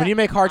 No, And when you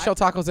make hard shell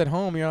tacos at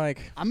home, you're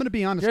like, I'm gonna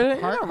be honest. You're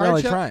not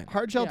really trying.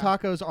 Hard shell Yeah.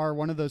 tacos are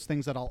one of those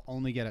things that I'll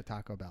only get at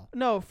Taco Bell.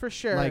 no, for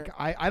sure. Like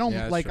I don't Yeah,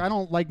 that's like true. I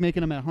don't like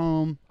making them at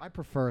home. I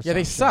prefer. yeah,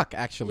 they soft shell. suck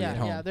actually yeah, at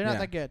home. yeah, they're not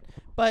that good.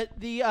 But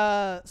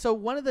the so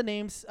one of the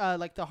names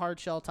like the hard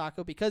shell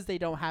taco, because they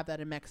don't have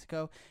that in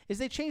Mexico, is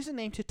they changed the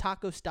name to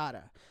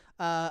Tacostada.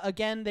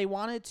 Again, they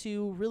wanted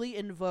to really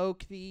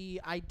invoke the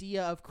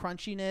idea of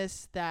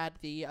crunchiness that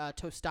the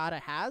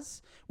tostada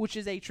has, which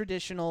is a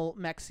traditional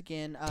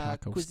Mexican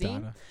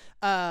cuisine.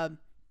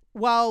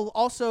 While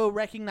also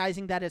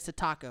recognizing that it's a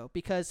taco,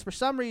 because for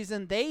some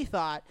reason they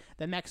thought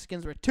that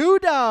Mexicans were too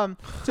dumb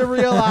to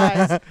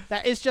realize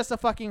that it's just a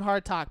fucking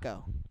hard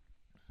taco.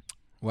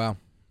 Wow,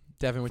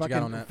 Devin, what you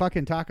got on that?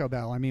 Fucking Taco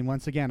Bell. I mean,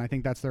 once again, I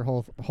think that's their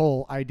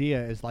whole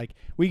idea is like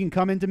we can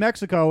come into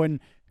Mexico and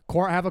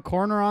have a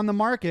corner on the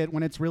market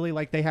when it's really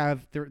like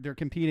they're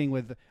competing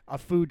with a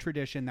food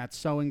tradition that's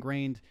so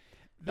ingrained.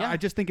 Yeah. I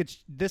just think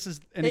it's It's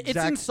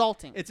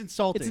insulting. It's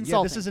insulting. It's Yeah,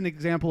 insulting. this is an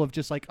example of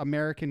just like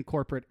American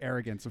corporate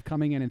arrogance of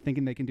coming in and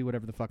thinking they can do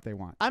whatever the fuck they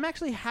want. I'm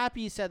actually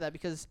happy you said that,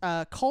 because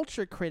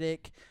culture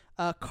critic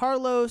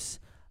Carlos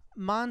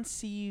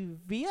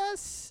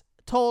Monsivias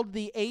told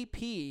the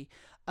AP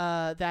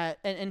that,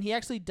 and he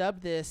actually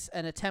dubbed this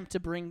an attempt to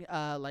bring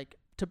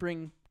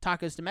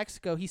tacos to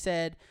Mexico. He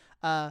said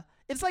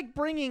it's like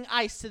bringing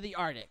ice to the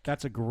Arctic.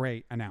 That's a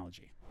great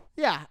analogy.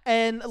 Yeah,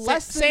 and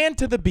less than Sand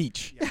to the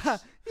beach.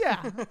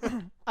 yeah,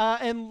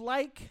 and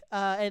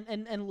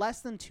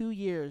less than 2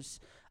 years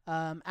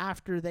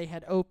after they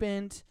had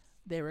opened,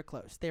 they were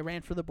closed. They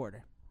ran for the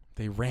border.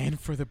 They ran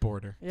for the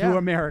border. To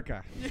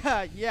America.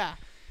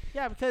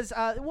 Yeah, because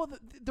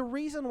the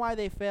reason why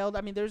they failed,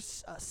 I mean,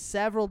 there's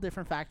several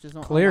different factors.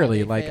 On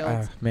Clearly, why they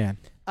failed. man.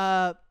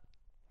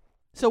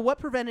 So what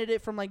prevented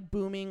it from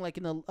booming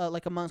in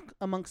the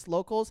amongst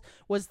locals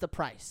was the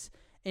price.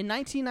 In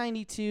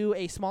 1992,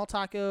 a small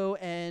taco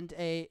and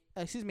a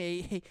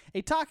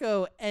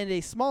taco and a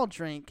small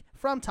drink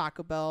from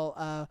Taco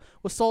Bell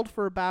was sold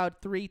for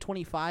about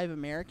 $3.25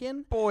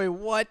 American. Boy,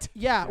 what?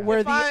 Yeah,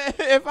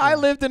 If I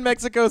lived in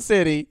Mexico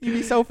City, you'd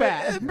be so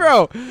fat,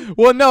 bro.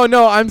 Well,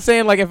 no. I'm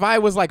saying if I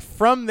was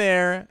from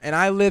there and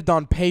I lived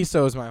on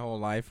pesos my whole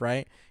life,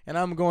 right? And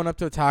I'm going up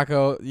to a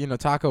Taco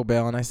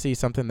Bell, and I see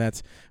something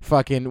that's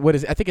fucking,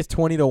 I think it's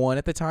 20-1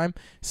 at the time,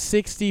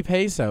 60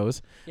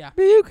 pesos. Yeah.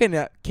 You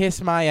can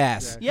kiss my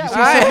ass.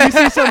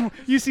 Yeah.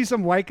 You see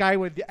some white guy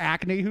with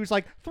acne who's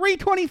like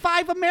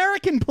 $3.25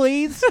 American,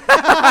 please.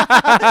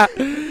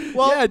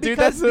 Well, Yeah, dude,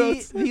 because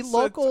that's- the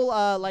local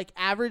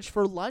average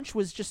for lunch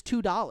was just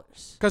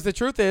 $2. Because the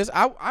truth is,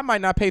 I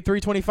might not pay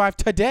 $3.25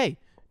 today.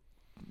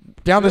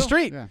 Down the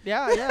street. Yeah.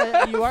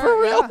 Yeah, you are.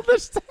 For real? Yeah.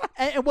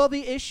 And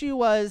the issue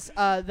was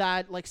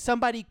that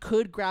somebody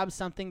could grab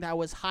something that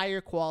was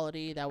higher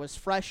quality, that was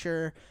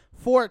fresher,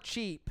 for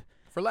cheap.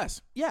 For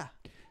less. Yeah.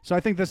 So I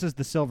think this is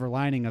the silver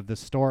lining of this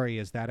story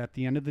is that at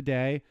the end of the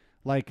day,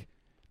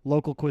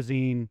 local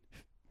cuisine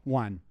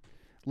won.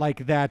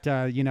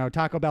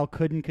 Taco Bell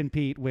couldn't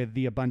compete with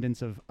the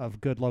abundance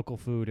of good local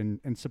food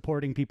and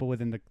supporting people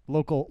within the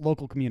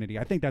local community.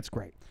 I think that's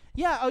great.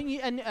 Yeah,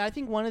 and I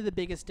think one of the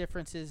biggest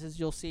differences, as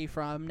you'll see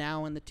from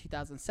now in the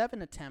 2007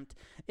 attempt,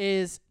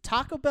 is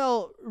Taco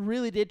Bell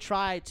really did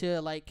try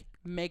to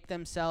make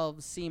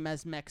themselves seem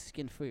as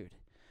Mexican food.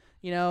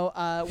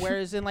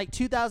 Whereas in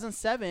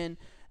 2007,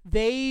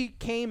 they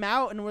came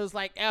out and was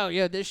like, "Oh,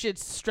 yeah, this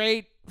shit's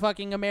straight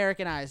fucking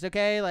Americanized."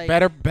 Okay,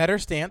 Better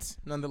stance,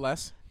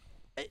 nonetheless.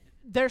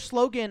 their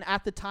slogan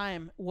at the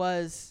time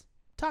was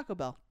Taco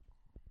Bell.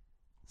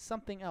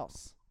 Something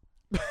else.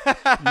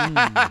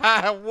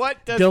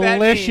 What does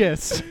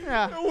Delicious.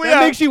 Yeah. That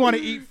makes you want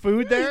to eat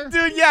food there.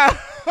 Dude, yeah.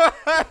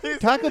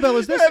 Taco Bell,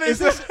 is this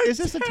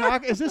a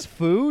taco? Is this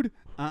food?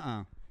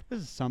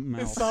 This is something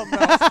else.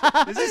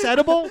 Is this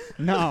edible?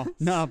 No.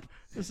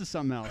 This is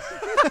something else.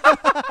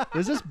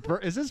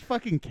 Is this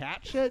fucking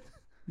cat shit?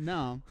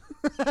 No.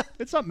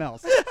 It's something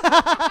else.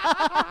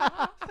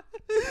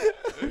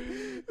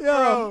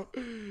 Yo,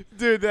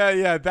 dude,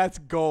 that's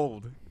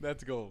gold.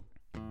 That's gold.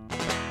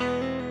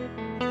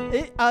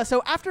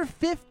 So after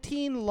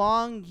 15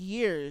 long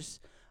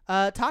years,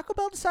 Taco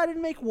Bell decided to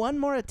make one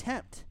more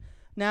attempt.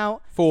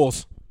 Now,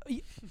 Fools.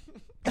 Big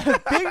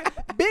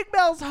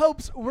Bell's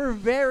hopes were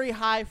very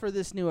high for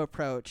this new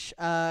approach.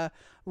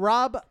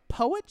 Rob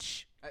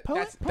Poach?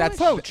 That's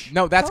Poach.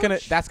 No, that's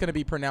Poach? gonna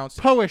be pronounced.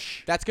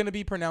 Poish. That's gonna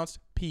be pronounced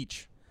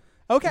peach.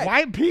 Okay.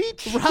 Why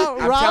peach? I'm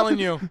telling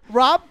you.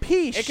 Rob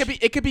Peach.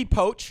 It could be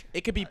poach.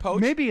 It could be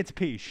poach. Maybe it's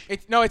peach.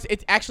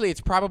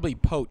 It's probably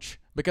poach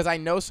because I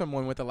know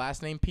someone with the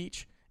last name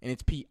Peach and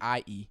it's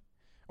P-I-E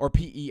or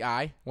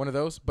P-E-I, one of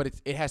those, but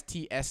it has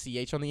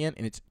T-S-C-H on the end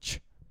and it's ch.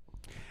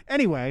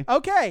 Anyway.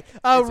 Okay.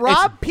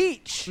 Rob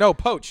Peach. No,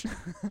 poach.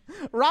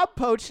 Rob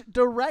Poach,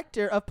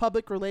 director of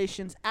public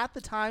relations at the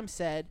time,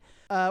 said,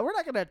 we're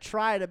not going to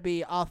try to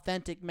be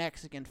authentic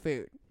Mexican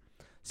food.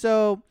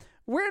 So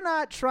we're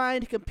not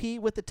trying to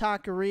compete with the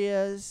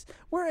taquerias.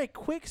 We're a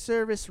quick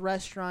service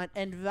restaurant,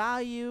 and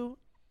value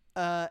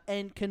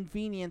and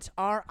convenience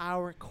are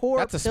our core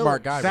That's a pillars.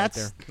 smart guy right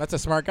there. That's a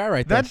smart guy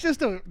right there.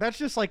 That's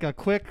just like a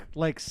quick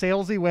like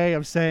salesy way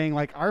of saying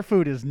like our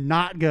food is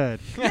not good.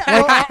 Yeah,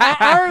 Like,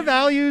 our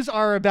values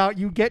are about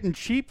you getting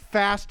cheap,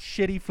 fast,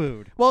 shitty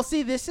food. well,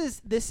 see, this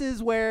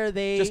is where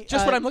they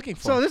just what I'm looking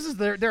for. So this is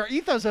their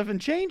ethos haven't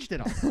changed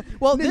at all.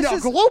 Well, this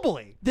is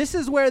globally. This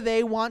is where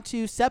they want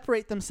to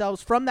separate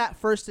themselves from that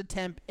first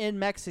attempt in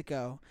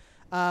Mexico,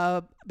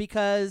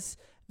 because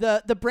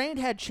the brand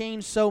had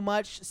changed so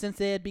much since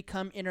they had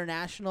become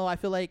international. I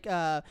feel like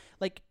at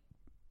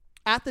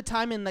the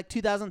time in like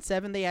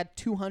 2007, they had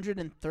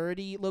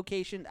 230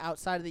 locations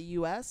outside of the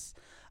U.S.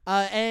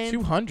 And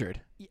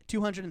 200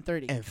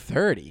 230. and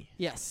 30.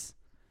 Yes.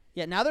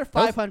 Yeah, now they're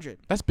 500.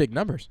 That's big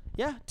numbers.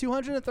 Yeah,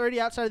 230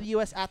 outside of the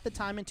U.S. at the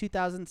time in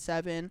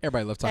 2007.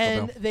 Everybody loves Taco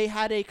And Bell. they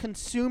had a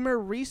consumer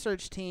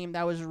research team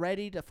that was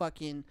ready to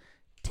fucking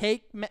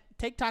take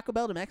Taco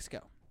Bell to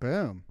Mexico.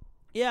 Boom.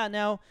 Yeah,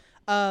 now,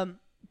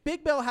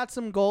 Big Bell had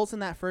some goals in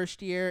that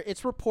first year.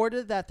 It's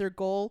reported that their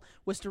goal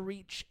was to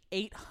reach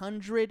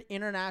 800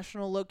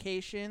 international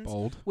locations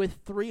Bold. with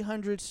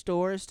 300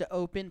 stores to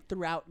open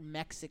throughout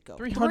Mexico.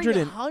 300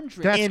 That's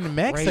in crazy.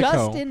 Mexico.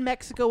 Just in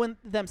Mexico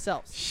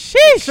themselves.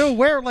 Sheesh. So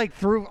where like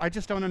through? I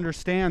just don't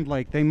understand.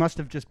 Like they must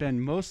have just been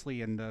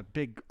mostly in the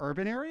big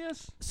urban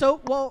areas.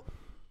 So, well,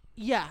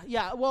 yeah.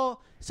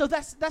 Well, so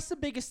that's the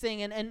biggest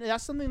thing, and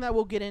that's something that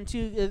we'll get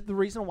into. The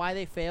reason why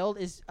they failed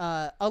is,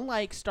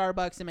 unlike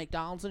Starbucks and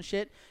McDonald's and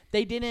shit,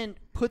 they didn't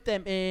put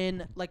them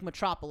in like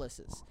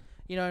metropolises.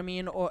 You know what I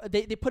mean? Or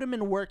they put them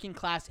in working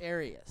class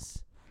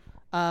areas.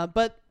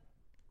 But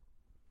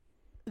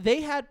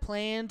they had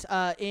planned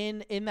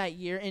in that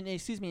year, in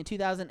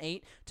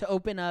 2008, to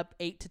open up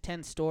 8 to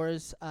 10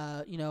 stores.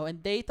 And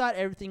they thought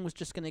everything was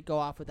just going to go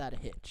off without a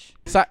hitch.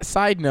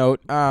 Side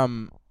note,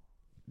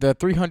 the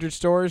 300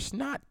 stores,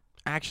 not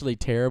actually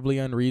terribly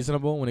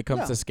unreasonable when it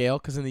comes to scale,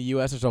 because in the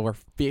U.S. there's over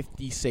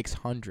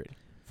 5,600.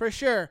 For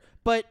sure,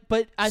 but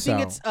I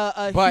think it's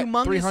a but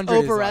humongous 300 is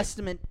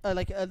overestimate.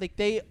 Like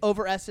they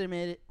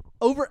overestimated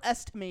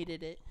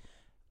it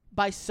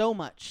by so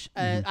much.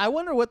 I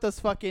wonder what those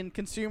fucking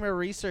consumer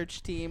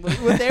research team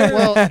what they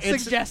were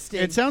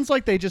suggesting. It sounds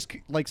like they just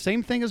like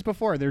same thing as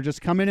before. They're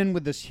just coming in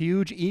with this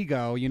huge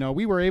ego. You know,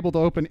 we were able to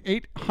open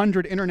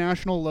 800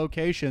 international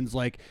locations.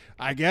 Like,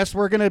 I guess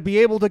we're gonna be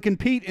able to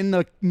compete in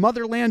the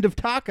motherland of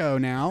taco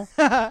now.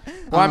 Well,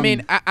 I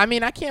mean,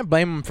 I can't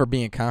blame them for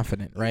being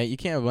confident, right? You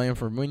can't blame them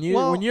for when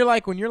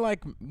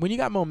you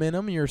got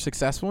momentum, and you're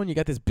successful, and you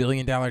got this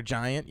 $billion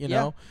giant, you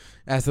know,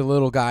 as the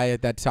little guy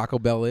that Taco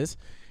Bell is.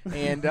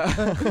 And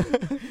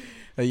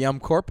a Yum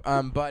Corp,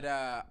 but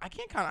I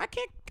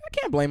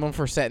can't blame them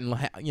for setting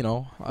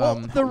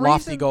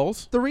lofty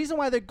goals. The reason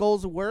why their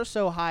goals were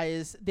so high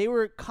is they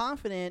were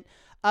confident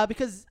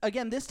because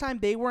again this time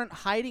they weren't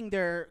hiding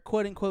their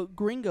quote unquote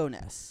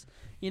gringo-ness.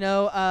 You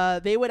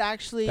know, they would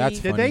actually.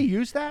 Did they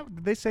use that?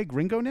 Did they say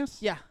gringo-ness?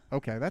 Yeah.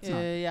 Okay, that's not.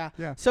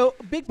 Yeah. So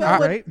Big Bell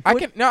would.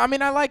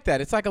 I like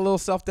that. It's like a little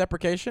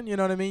self-deprecation. You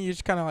know what I mean? You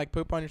just kind of like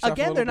poop on yourself.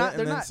 Again, a little bit,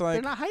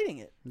 they're not hiding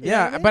it.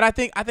 Yeah, but I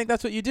think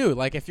that's what you do.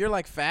 Like if you're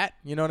like fat,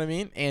 you know what I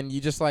mean, and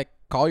you just like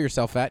call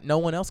yourself fat, no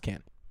one else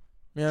can.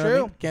 You know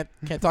True. What I mean?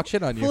 Can't talk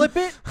shit on you. Flip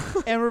it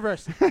and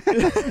reverse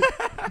it.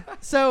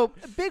 So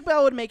Big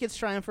Bell would make its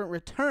triumphant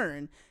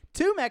return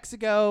to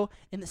Mexico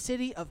in the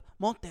city of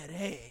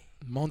Monterrey.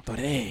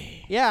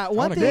 Monterey. Yeah, one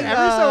wanna thing. go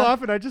Every so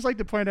often, I just like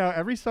to point out,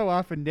 every so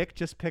often, Nick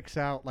just picks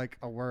out like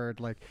a word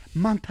like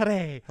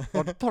Monterey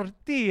or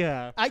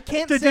tortilla. I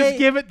can't to say just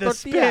give it the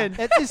tortilla. spin.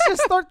 It's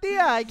just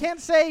tortilla. I can't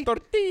say.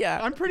 Tortilla.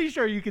 I'm pretty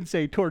sure you can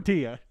say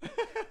tortilla.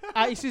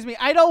 Excuse me.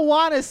 I don't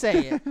want to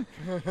say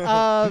it.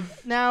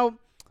 Now,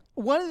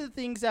 one of the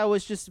things that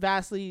was just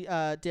vastly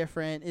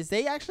different is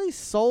they actually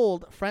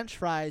sold French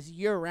fries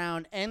year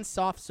round and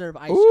soft serve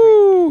ice cream.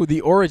 Ooh,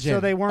 the origin So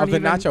they weren't of the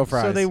even, nacho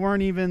fries. So they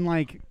weren't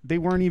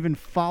even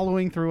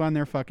following through on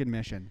their fucking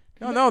mission.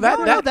 No,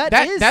 that's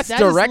that is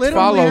direct literally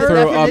follow their through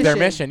of their definition.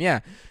 mission. Yeah,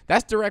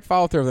 that's direct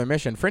follow through of their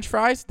mission. French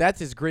fries,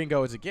 that's as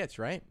gringo as it gets,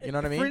 right? You know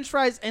what I mean? French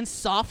fries and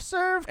soft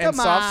serve. and Come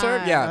soft on.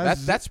 serve, yeah,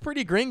 That's- that's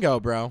pretty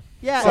gringo, bro.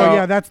 Yeah. So So-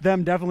 yeah, that's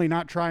them definitely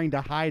not trying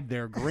to hide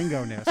their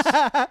gringo-ness.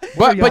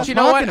 But y'all you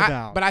know what? talking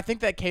about? But I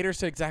think that caters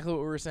to exactly what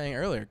we were saying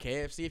earlier.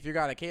 KFC, if you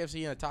got a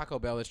KFC and a Taco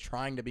Bell that's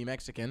trying to be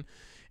Mexican,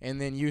 and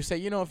then you say,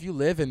 if you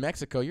live in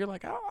Mexico, you're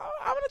like, oh,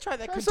 I'm gonna try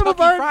that Try some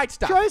Kentucky of our, Fried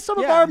stuff. Try some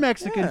of Yeah. our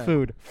Mexican Yeah.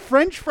 food.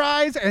 French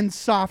fries and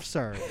soft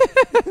serve.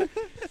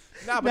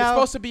 No, but Now- it's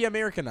supposed to be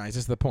Americanized.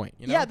 Is the point?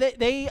 You know? Yeah,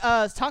 they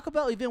Taco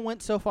Bell even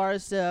went so far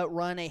as to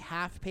run a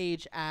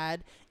half-page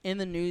ad in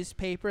the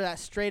newspaper that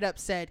straight up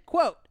said,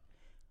 quote,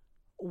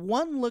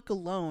 "One look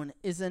alone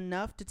is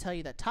enough to tell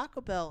you that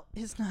Taco Bell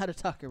is not a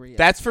taqueria.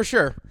 That's for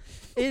sure.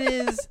 It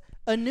is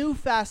a new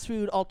fast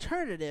food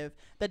alternative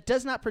that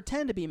does not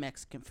pretend to be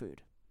Mexican food.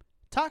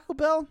 Taco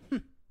Bell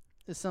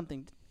is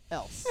something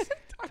else."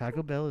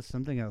 Taco Bell is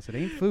something else. It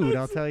ain't food,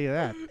 I'll tell you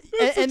that. and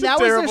a that was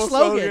their terrible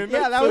slogan. slogan. Yeah,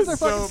 that That's was their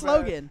so fucking bad.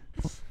 slogan.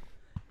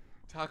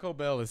 Taco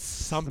Bell is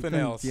something Something-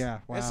 else. yeah,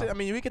 That's wow. it. I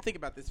mean, we could think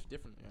about this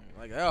differently.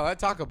 Like, oh, that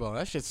Taco Bell,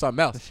 that shit's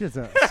something else. This shit's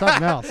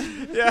something else.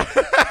 Yeah.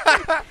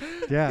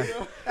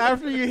 Yeah.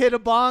 After you hit a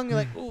bong, you're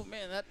like, "Oh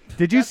man, that."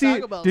 Did you that see?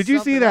 Taco Bell's Did you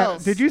see something that?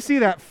 else." Did you see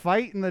that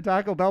fight in the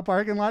Taco Bell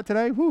parking lot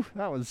today? Whew,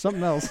 that was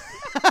something else.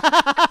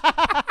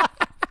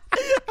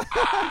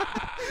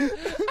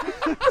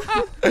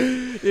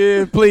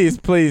 Yeah, please.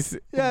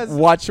 Yes.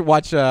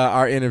 Watch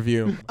our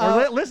interview.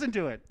 Or listen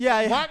to it.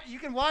 yeah, yeah. You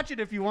can watch it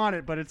if you want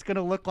it, but it's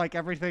gonna look like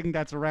everything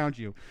that's around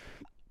you.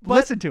 But-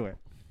 Listen to it.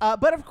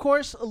 But of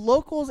course,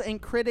 locals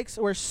and critics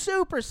were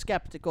super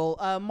skeptical.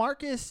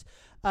 Marcus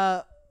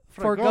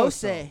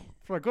Fergoso.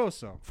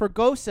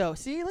 Fragoso.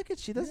 See, look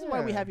at you. This is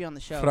why we Yeah. have you on the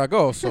show.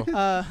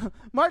 Fragoso.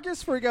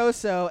 Marcus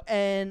Fergoso,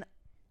 an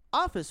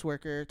office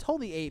worker,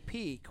 told the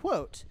AP,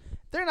 quote,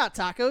 "They're not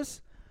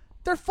tacos.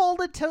 They're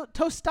folded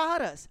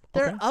tostadas.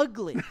 They're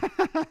ugly."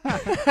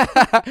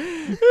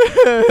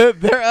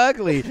 They're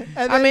ugly. And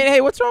I then- mean,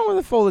 hey, what's wrong with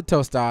a folded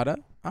tostada?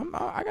 I got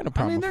no I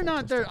problem. mean, with they're folded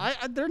not.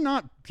 tostada. They're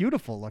not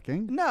beautiful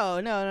looking. No.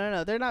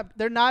 They're not.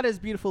 They're not as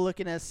beautiful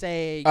looking as,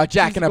 say, A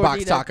Jack in a cheesy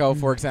Box gordita. taco,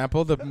 for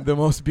example, the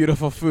most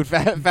beautiful fast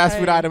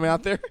food Hey. item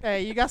out there.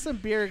 Hey, you got some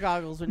beer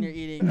goggles when you're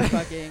eating.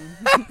 Fucking.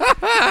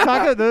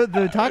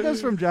 The tacos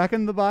from Jack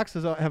in the Box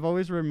have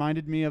always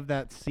reminded me of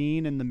that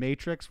scene in The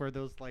Matrix where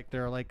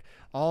they're like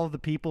all of the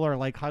people are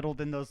like huddled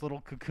in those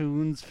little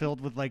cocoons filled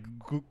with like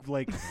goop,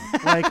 like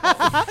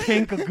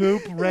pink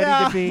goop ready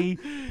Yeah. to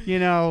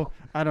be,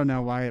 I don't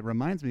know why it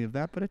reminds me of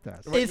that, but it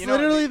does. Right. It's You know,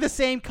 literally the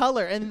same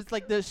color, and it's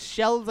like the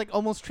shell is like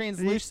almost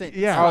translucent.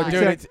 Yeah. Oh, inside.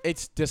 dude, Except-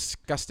 it's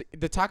disgusting.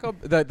 The taco,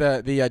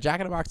 the Jack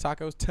in the Box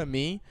tacos, to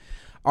me,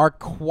 are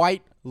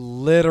quite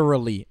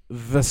literally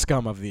the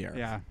scum of the earth.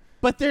 Yeah.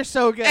 But they're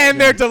so good. And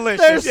they're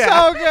delicious. They're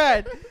yeah. so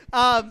good.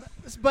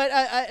 But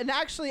and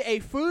actually, a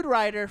food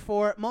writer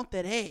for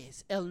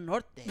Monterrey's El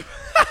Norte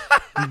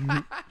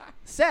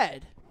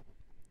said,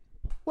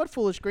 "What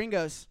foolish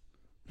gringos?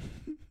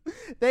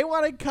 They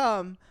want to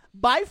come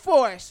by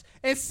force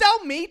and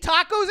sell me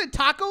tacos in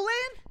Taco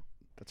Land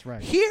That's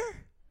right.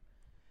 here?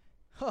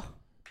 Huh.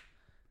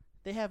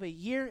 They have a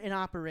year in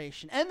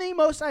operation, and the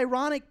most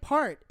ironic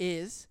part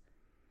is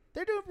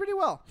they're doing pretty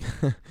well.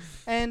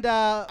 And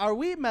are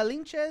we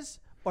Malinches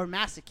or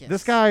masochists?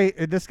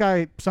 This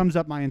guy sums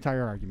up my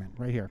entire argument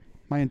right here.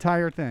 My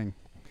entire thing.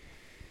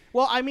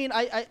 Well, I mean,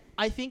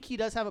 I think he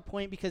does have a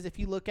point, because if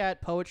you look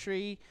at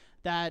poetry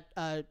that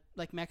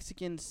like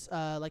Mexicans,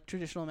 like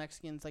traditional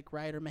Mexicans, like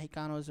right, or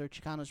Mexicanos or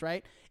Chicanos,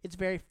 right, it's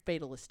very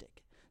fatalistic.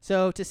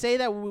 So to say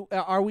that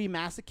are we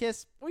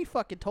masochists? We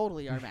fucking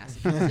totally are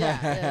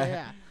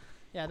masochists.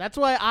 Yeah. That's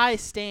why I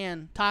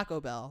stand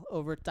Taco Bell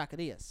over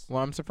taquerias.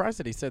 Well, I'm surprised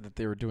that he said that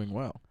they were doing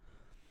well.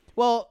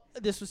 Well,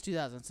 this was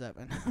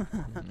 2007.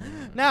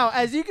 Now,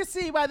 as you can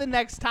see by the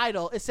next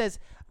title, it says,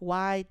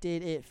 "Why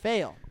did it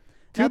fail?"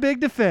 Too Now,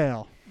 big to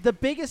fail. the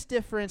biggest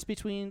difference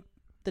between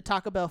the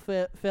Taco Bell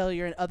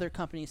failure and other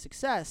companies'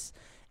 success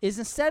is,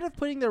 instead of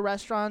putting their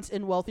restaurants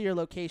in wealthier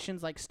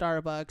locations like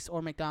Starbucks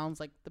or McDonald's,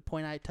 like the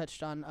point I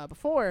touched on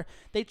before,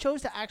 they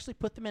chose to actually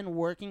put them in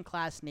working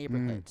class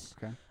neighborhoods.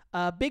 Okay.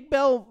 Big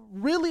Bell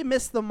really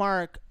missed the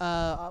mark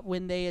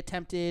when they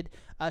attempted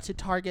to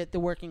target the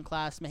working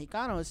class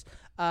Mexicanos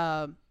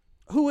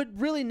who would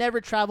really never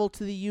travel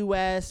to the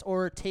U.S.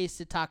 or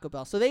tasted Taco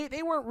Bell. So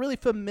they weren't really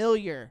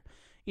familiar,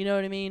 you know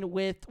what I mean,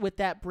 with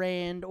that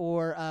brand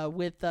or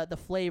with the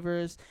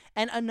flavors.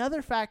 And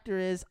another factor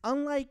is,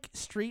 unlike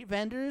street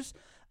vendors,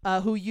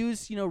 who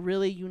use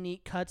really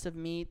unique cuts of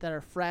meat that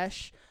are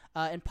fresh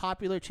and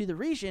popular to the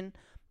region,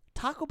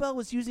 Taco Bell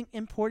was using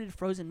imported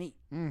frozen meat.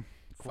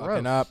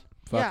 Fucking up.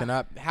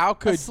 How A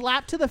could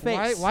slap to the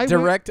face. Why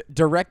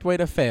direct way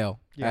to fail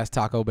Yeah. as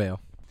Taco Bell?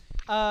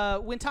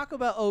 When Taco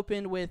Bell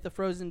opened with the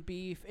frozen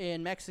beef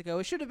in Mexico,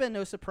 it should have been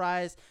no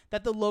surprise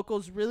that the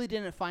locals really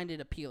didn't find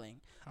it appealing,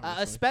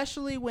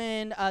 especially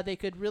when they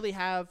could really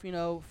have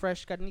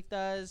fresh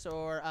carnitas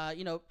or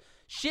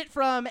shit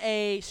from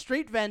a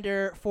street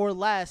vendor for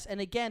less. And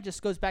again,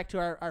 just goes back to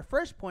our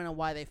first point on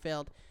why they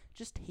failed,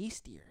 just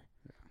tastier.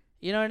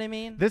 You know what I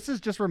mean? This is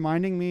just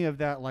reminding me of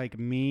that like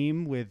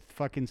meme with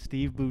fucking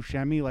Steve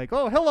Buscemi, like,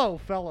 "Oh, hello,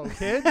 fellow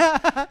kids,"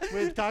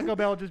 with Taco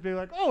Bell just being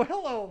like, "Oh,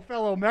 hello,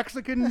 fellow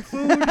Mexican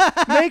food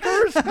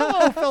makers,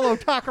 hello, fellow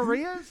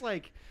taquerias."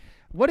 Like,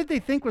 what did they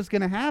think was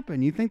going to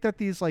happen? You think that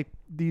these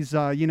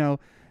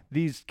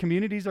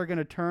communities are going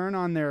to turn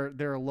on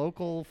their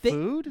local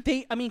food?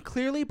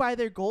 Clearly by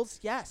their goals,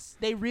 yes.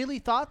 They really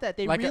thought that.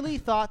 They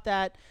thought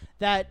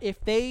that if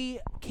they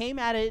came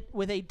at it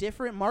with a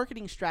different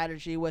marketing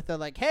strategy with a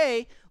like,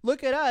 hey,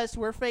 look at us,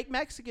 we're fake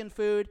Mexican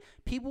food,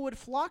 people would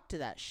flock to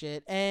that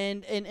shit.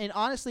 And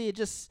honestly,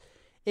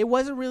 it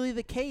wasn't really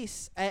the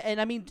case. And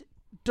I mean,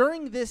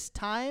 during this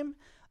time,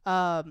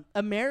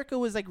 America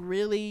was like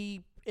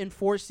really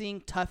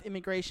enforcing tough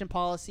immigration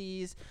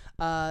policies,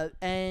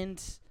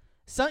 and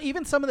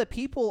even some of the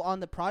people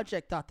on the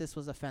project thought this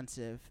was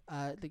offensive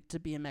to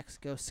be in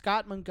Mexico.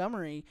 Scott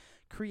Montgomery,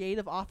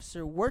 creative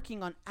officer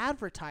working on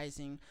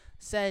advertising,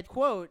 said,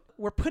 quote,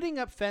 "We're putting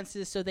up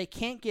fences so they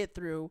can't get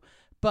through,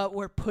 but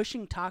we're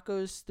pushing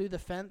tacos through the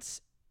fence.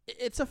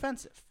 It's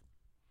offensive."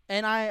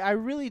 And I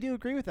really do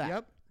agree with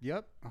that.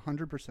 Yep,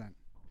 100%.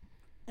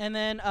 And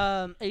then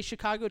a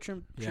Chicago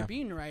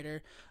Tribune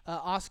writer,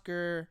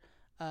 Oscar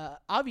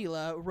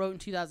Avila, wrote in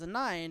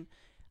 2009,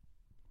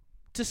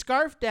 to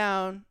scarf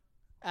down,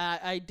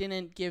 I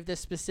didn't give this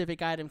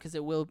specific item because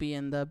it will be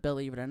in the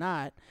Believe It or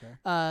Not.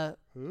 Okay.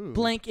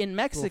 Blank in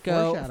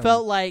Mexico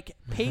felt like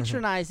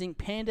patronizing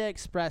Panda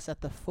Express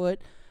at the foot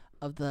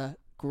of the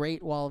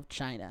Great Wall of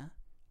China,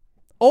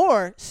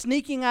 or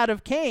sneaking out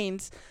of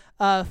Cannes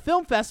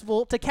Film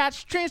Festival to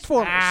catch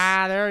Transformers.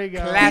 There you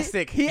go.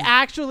 Classic. He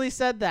actually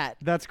said that.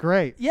 That's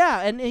great.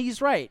 Yeah, and he's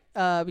right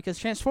because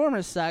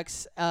Transformers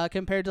sucks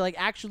compared to like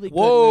actually good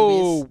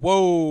movies.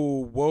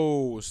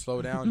 Whoa!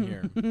 Slow down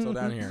here.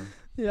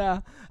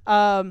 Yeah.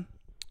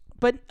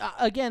 But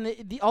again,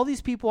 all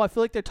these people, I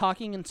feel like they're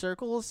talking in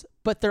circles,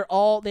 but they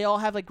all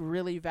have like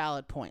really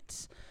valid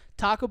points.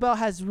 Taco Bell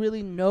has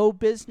really no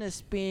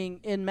business being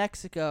in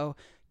Mexico,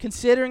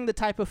 considering the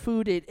type of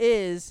food it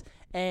is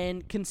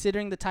and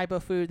considering the type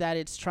of food that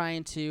it's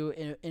trying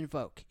to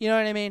invoke. You know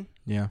what I mean?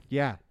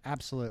 Yeah,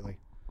 absolutely.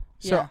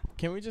 So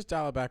can we just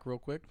dial it back real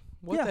quick?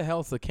 What the hell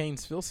is the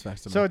Cannes Film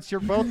Festival? So you're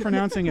both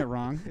pronouncing it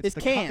wrong. It's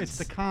Cannes. It's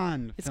the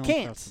Cannes It's Film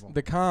Cannes. Festival.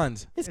 The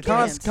Cannes. It's The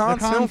Cannes. Cannes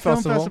Film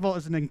Festival. Festival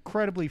is an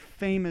incredibly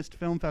famous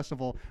film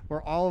festival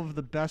where all of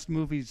the best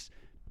movies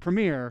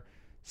premiere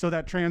so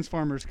that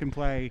Transformers can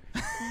play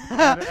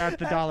at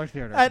the Dollar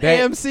Theater. At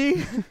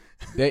AMC?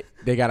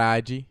 They got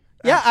IG.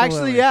 Yeah,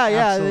 Absolutely. actually, yeah,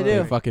 Absolutely. they do.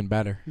 They're fucking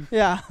better.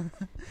 Yeah.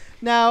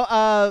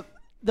 Now,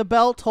 the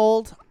Bell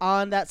told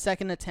on that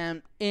second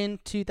attempt in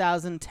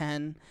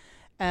 2010.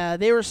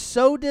 They were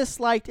so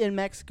disliked in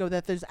Mexico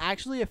that there's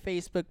actually a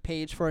Facebook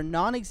page for a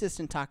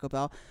non-existent Taco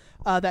Bell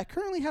that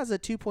currently has a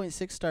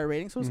 2.6 star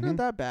rating, so it's not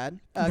that bad.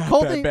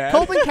 Colton,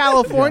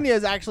 California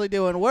is actually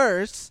doing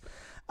worse.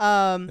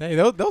 Hey,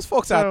 those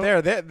folks out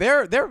there,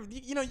 they're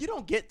you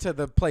don't get to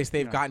the place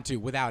they've gotten to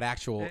without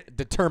actual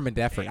determined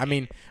effort. I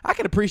mean, I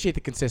can appreciate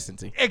the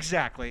consistency.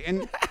 Exactly.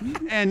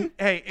 And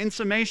hey, in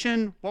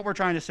summation, what we're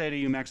trying to say to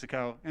you,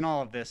 Mexico, in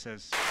all of this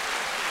is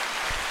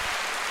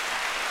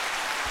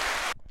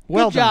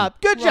Good job.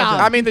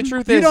 I mean, the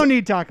truth you is, don't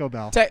need Taco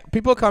Bell.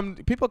 people come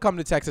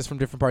to Texas from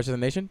different parts of the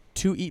nation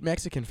to eat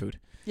Mexican food.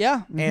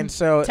 Yeah. And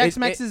so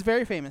Tex-Mex is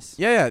very famous.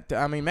 Yeah.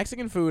 I mean,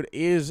 Mexican food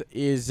is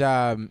it's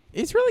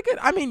really good.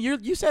 I mean,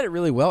 you said it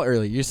really well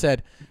earlier. You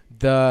said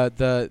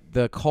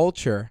the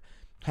culture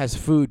has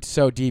food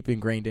so deep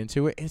ingrained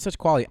into it and such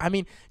quality. I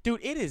mean, dude,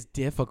 it is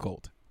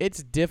difficult.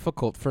 It's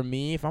difficult for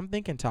me if I'm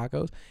thinking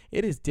tacos.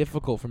 It is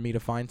difficult for me to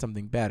find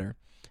something better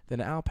than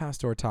an al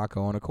pastor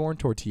taco on a corn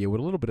tortilla with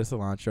a little bit of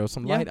cilantro,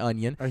 some light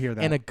onion, I hear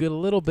that. and a good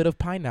little bit of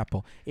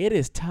pineapple. It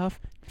is tough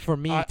for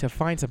me to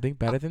find something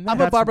better than that.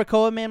 I'm a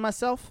barbacoa man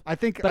myself, I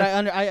think, but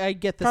I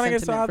get the Carne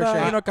sentiment for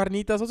asada, sure.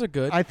 carnitas, those are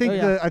good. I think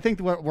yeah. I think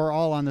we're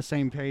all on the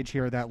same page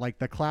here. That like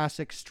the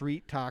classic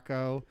street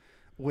taco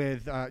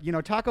with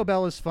Taco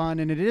Bell is fun,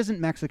 and it isn't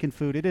Mexican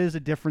food. It is a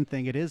different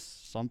thing. It is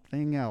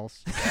something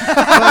else. but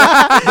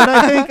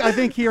I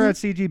think here at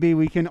CGB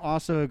we can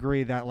also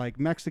agree that like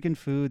Mexican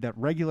food, that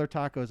regular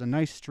taco is a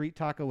nice street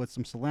taco with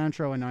some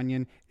cilantro and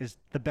onion is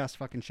the best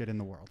fucking shit in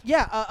the world.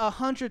 Yeah,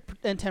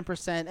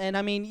 110%. And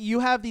I mean,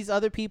 you have these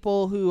other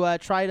people who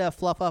try to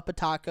fluff up a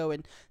taco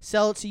and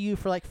sell it to you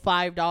for like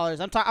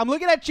 $5. I'm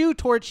looking at you,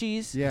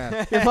 Torchies.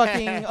 Yeah. Your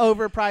fucking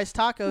overpriced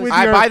tacos. With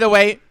By the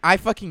way, I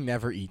fucking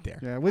never eat there.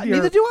 Yeah, with Neither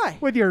your, Neither do I.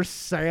 With your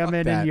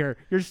salmon that. and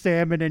your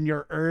salmon and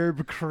your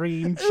herb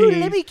cream cheese. Ooh,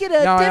 let me get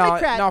a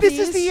Democrat, no, This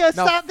is please. the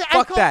No, stop.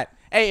 fuck that.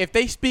 Hey, if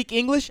they speak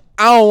English,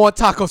 I don't want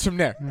tacos from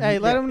there. Hey,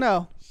 let them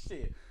know.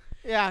 Shit.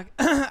 Yeah.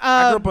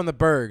 I grew up on the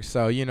Berg,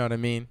 so you know what I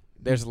mean.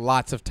 There's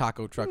lots of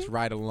taco trucks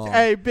right along.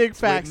 Hey, big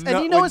facts. With and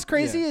no- you know with- what's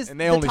crazy yeah, is and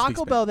they the only speak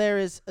Taco Bell there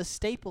is a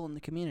staple in the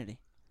community.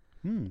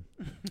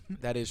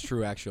 That is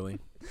true, actually.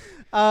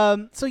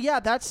 So yeah,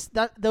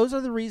 those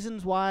are the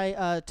reasons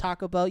why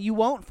Taco Bell. You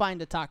won't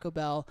find a Taco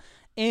Bell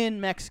in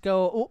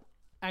Mexico. Oh,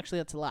 actually,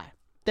 that's a lie.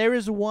 There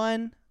is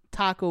one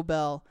Taco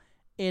Bell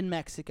in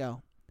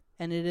Mexico,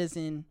 and it is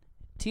in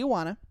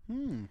Tijuana,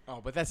 Oh,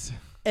 but that's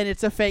and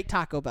it's a fake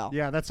Taco Bell.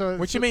 Yeah, that's a.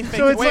 What you mean fake?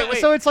 So it's Wait, like,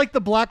 wait. so it's like the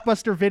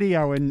Blockbuster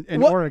video in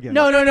What- Oregon.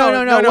 No. What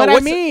I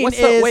what's mean what's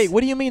is wait. What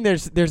do you mean?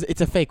 There's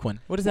it's a fake one.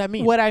 What does that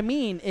mean? what I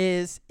mean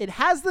is it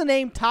has the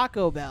name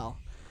Taco Bell,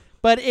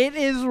 but it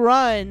is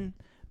run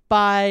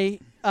by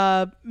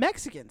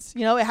Mexicans.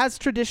 You know, it has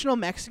traditional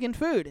Mexican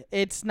food.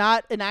 It's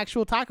not an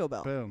actual Taco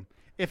Bell. Boom.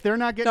 If they're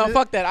not getting No,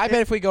 fuck that. I bet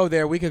if we go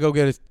there, we could go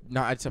get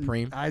a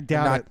Supreme. I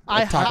doubt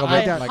not it. a Taco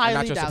I Bell, like a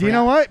highly nacho doubt Do you Supreme.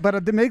 know what? But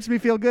it makes me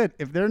feel good.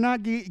 If they're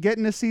not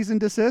getting a cease and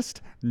desist,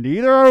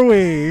 neither are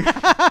we.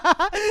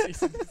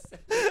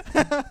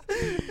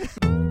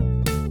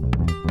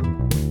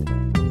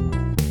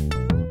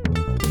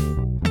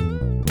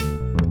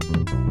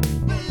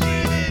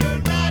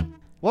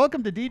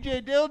 Welcome to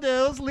DJ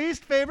Dildill's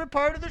least favorite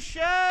part of the show.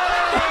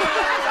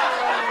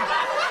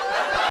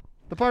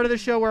 The part of the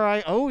show where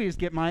I always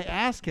get my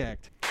ass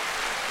kicked.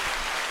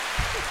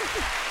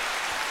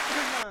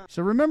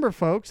 So remember,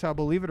 folks, how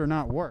Believe It or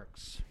Not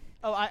works.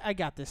 Oh, I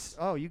got this.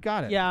 Oh, you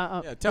got it.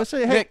 Yeah. Yeah, tell, Let's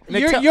say, hey,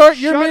 Nick, you're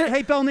Shut- mer-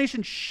 hey, Bell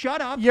Nation, shut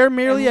up. You're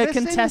merely and a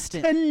listen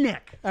contestant. to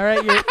Nick. All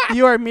right,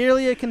 you are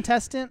merely a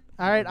contestant.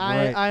 All right,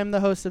 Right. I am the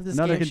host of this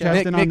Another game show.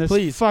 contestant Nick, on this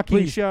please, fucking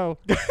please. show.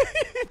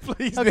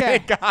 please,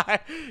 Okay.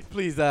 Nick,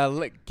 please,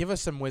 give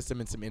us some wisdom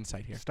and some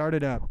insight here. Start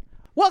it up.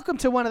 Welcome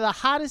to one of the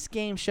hottest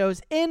game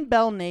shows in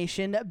Bell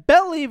Nation,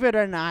 Believe It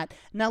or Not.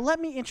 Now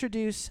let me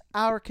introduce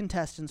our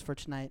contestants for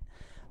tonight.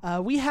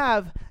 We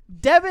have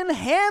Devin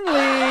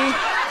Hanley.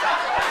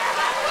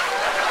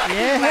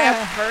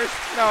 Yeah. First,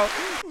 no,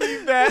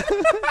 leave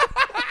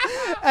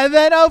that. And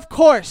then, of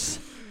course,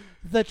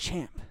 the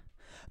champ,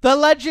 the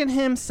legend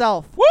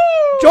himself, Woo!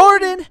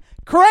 Jordan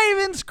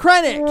Cravens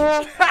Krennic.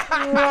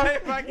 I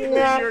fucking knew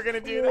you were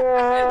gonna do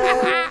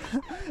that.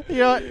 You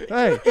know,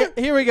 Hey,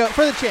 here we go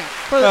for the champ.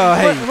 For the, Oh,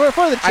 hey.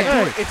 for the I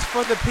champ. do it. It's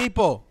for the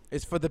people.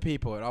 It's for the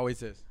people. It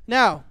always is.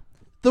 Now,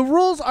 the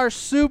rules are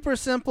super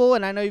simple,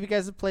 and I know you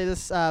guys have played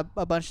this a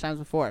bunch of times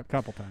before. a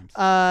couple times.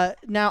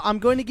 Now, I'm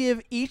going to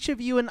give each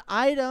of you an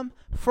item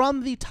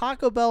from the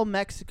Taco Bell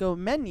Mexico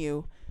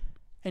menu,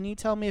 and you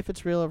tell me if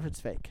it's real or if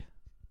it's fake.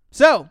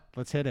 So,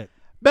 Let's hit it.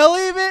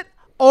 believe it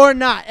or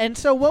not. And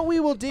so what we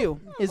will do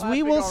is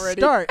we laughing will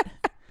already. start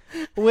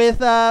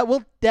with,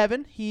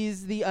 Devin.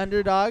 He's the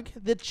underdog,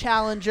 the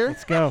challenger.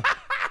 Let's go.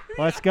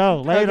 Let's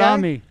go. Lay it Okay.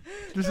 on me.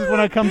 This is when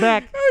I come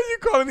back. Are you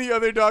calling the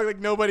other dog like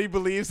nobody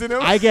believes in him?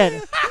 I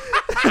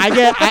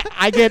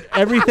get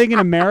everything in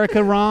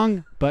America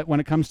wrong, but when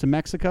it comes to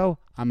Mexico,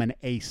 I'm an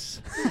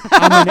ace.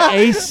 I'm an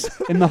ace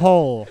in the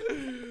hole.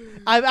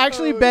 I've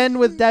actually been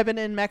with Devin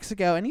in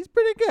Mexico, and he's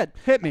pretty good.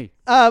 Hit me.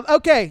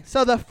 Okay,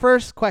 so the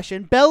first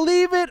question.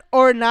 Believe it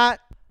or not,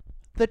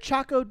 the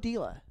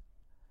Chocodila.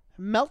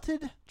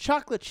 Melted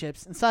chocolate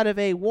chips inside of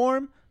a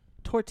warm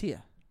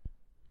tortilla.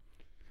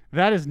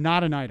 That is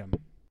not an item.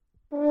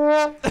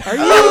 Are you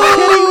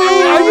kidding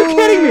me? Are you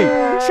kidding me?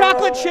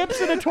 Chocolate chips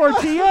in a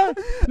tortilla?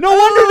 No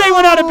wonder they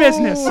went out of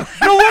business.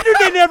 No wonder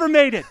they never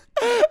made it.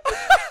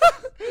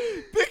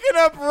 Picking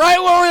up right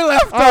where we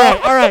left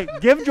off. All right.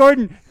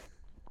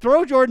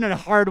 Throw Jordan a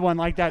hard one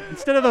like that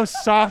instead of those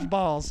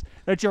softballs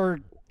that you're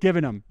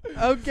giving him.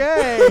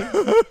 Okay.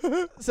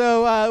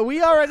 So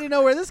we already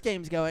know where this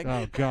game's going.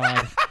 Oh,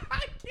 God. I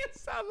can't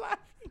stop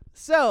laughing.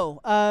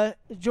 So,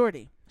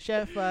 Jordy.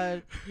 Chef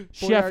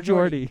Chef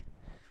Jordy.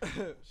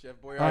 Chef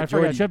Boyardee. I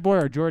forgot. Chef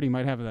Boyardee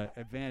might have the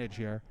advantage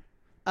here.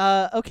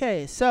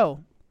 Okay, so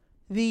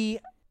the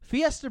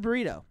Fiesta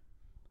Burrito.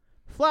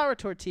 Flour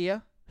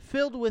tortilla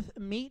filled with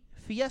meat,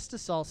 Fiesta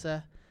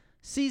salsa,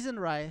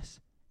 seasoned rice,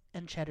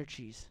 and cheddar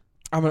cheese.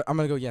 I'm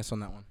gonna go yes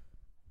on that one.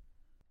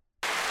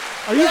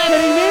 Are you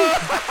kidding me?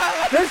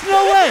 There's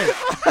no way.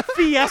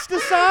 Fiesta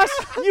sauce?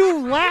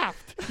 You laughed.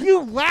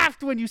 You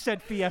laughed when you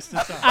said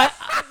Fiesta sauce.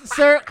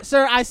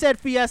 Sir, I said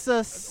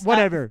Fiesta.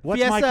 Whatever. What's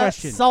my Fiesta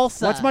question?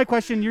 Salsa. What's my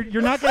question?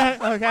 You're not gonna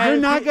Okay. you're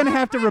not gonna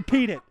have to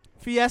repeat it.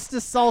 Fiesta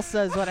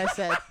salsa is what I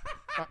said.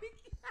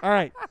 All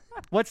right.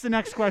 What's the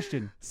next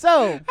question?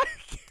 So,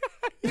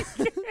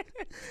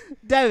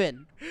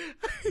 Devin,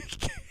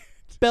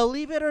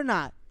 believe it or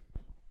not,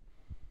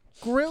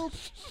 grilled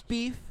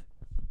beef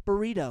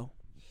burrito.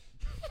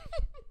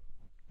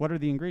 What are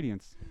the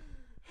ingredients?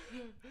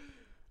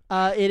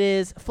 It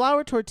is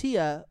flour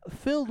tortilla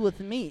filled with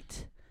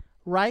meat,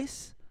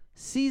 rice,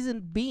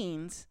 seasoned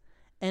beans,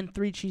 and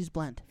 3 cheese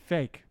blend.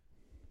 Fake.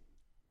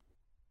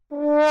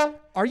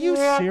 Are you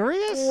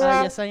serious?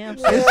 Yes, I am.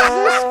 Is this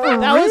for real?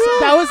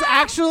 That was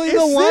actually Is the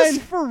this one.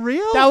 for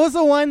real? That was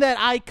the one that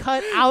I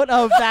cut out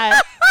of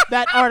that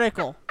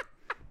article.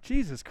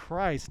 Jesus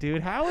Christ,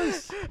 dude. How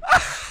is...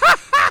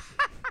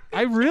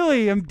 I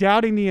really am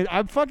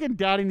I'm fucking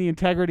doubting the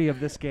integrity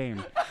of this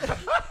game.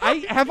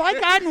 Have I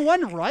gotten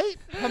one right?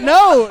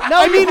 No.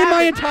 I you mean, in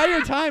my haven't. entire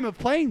time of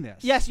playing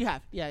this. Yes, you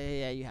have.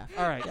 Yeah, you have.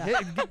 All right.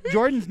 Yeah.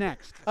 Jordan's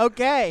next.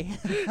 Okay.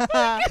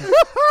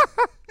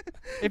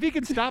 If he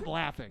can stop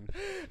laughing.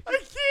 I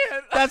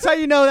can't. That's how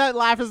you know that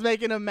laugh is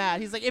making him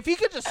mad. He's like, if he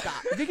could just stop.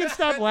 If he can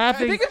stop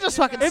laughing. If he could just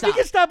fucking If stop. he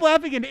can stop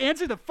laughing and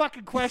answer the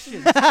fucking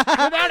questions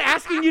without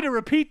asking you to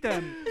repeat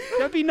them,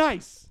 that'd be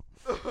nice.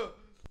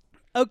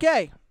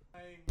 Okay.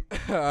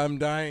 I'm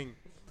dying.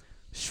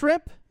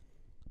 Shrimp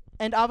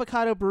and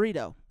avocado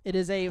burrito. It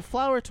is a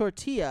flour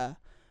tortilla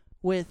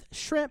with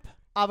shrimp,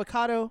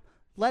 avocado,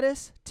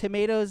 lettuce,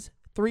 tomatoes,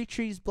 3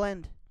 cheese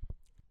blend.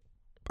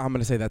 I'm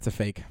gonna say that's a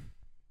fake.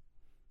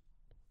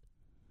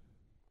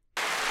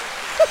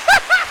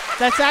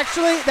 That's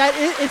actually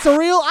it's a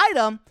real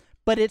item,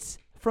 but it's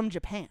from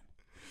Japan.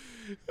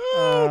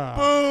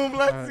 Boom!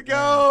 Let's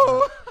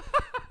go.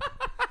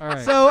 All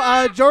right.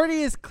 So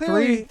Jordy is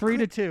clearly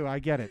 3-2. I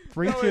get it.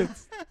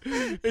 3-2.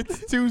 It's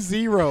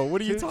 2-0.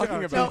 What are you 2-0. talking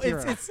no, about? it's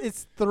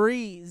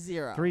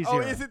 3-0. 3-0. Oh,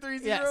 is it 3-0?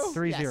 Yes,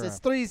 3-0. yes, it's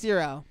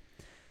 3-0.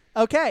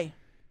 Okay.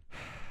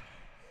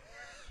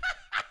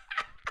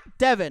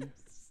 Devin.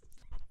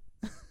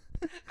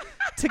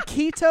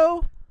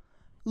 Taquito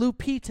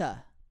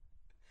Lupita.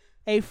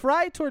 A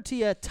fried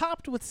tortilla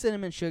topped with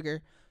cinnamon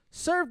sugar,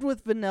 served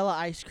with vanilla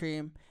ice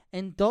cream,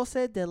 and dulce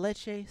de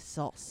leche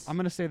sauce. I'm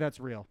going to say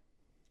that's real.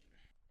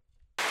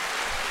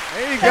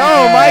 There you go,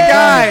 my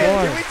guy.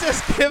 boy. Can we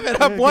just give it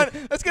up one?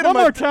 Let's get One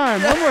him more a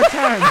time. One more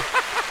time.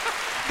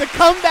 The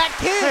comeback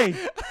kid.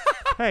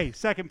 Hey,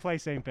 second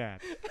place ain't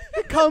bad.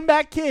 The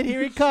comeback kid.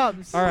 Here he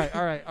comes. All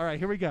right.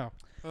 Here we go.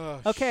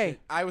 Oh, Okay. shit.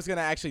 I was gonna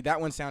actually. That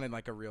one sounded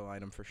like a real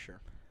item for sure.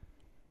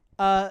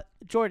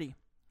 Jordy.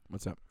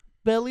 What's up?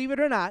 Believe it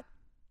or not,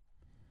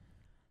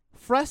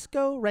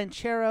 Fresco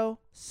Ranchero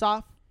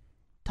soft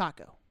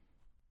taco.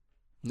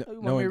 No,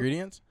 want no me to-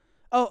 ingredients.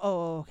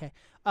 Oh, okay.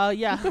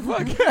 Yeah.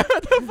 What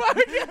the fuck?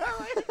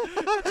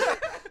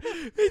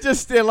 He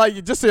just stared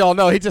like, just so y'all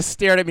know, he just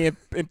stared at me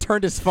and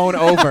turned his phone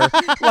over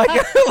like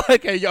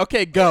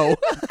okay, go.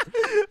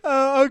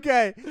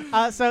 Okay.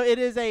 So it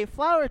is a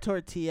flour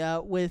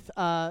tortilla with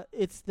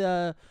it's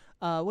the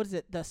what is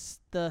it? The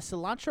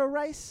cilantro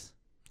rice.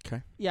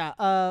 Okay.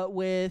 Yeah.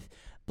 With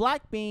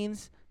black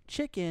beans,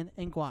 chicken,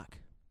 and guac.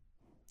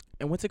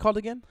 And what's it called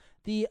again?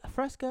 The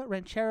Fresca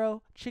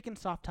Ranchero chicken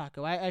soft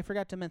taco. I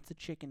forgot to mention the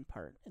chicken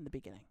part in the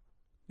beginning.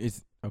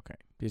 Is okay.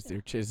 Is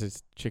there is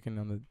this chicken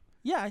on the?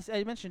 Yeah,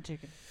 I mentioned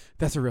chicken.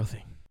 That's a real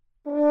thing.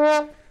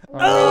 Oh!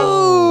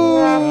 All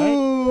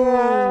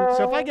right.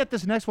 So if I get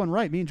this next one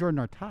right, me and Jordan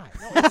are tied.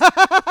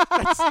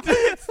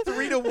 It's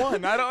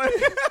 3-1. I don't.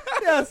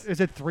 Yes. Is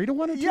it 3-1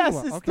 or 2-1? Yes,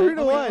 it's Okay,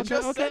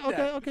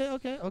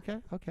 3-1.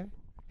 Okay.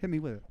 Hit me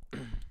with it.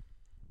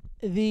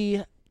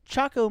 The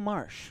Choco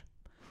Marsh.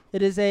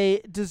 It is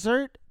a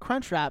dessert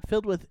crunch wrap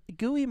filled with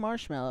gooey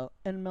marshmallow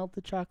and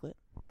melted chocolate.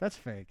 That's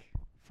fake.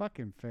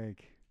 Fucking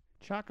fake.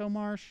 Choco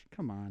Marsh?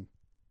 Come on.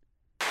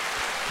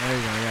 There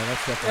you go. Yeah,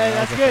 that's definitely.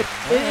 That's good.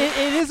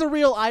 It is a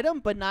real item,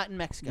 but not in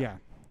Mexico. Yeah.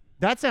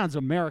 That sounds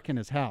American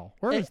as hell.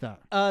 Where is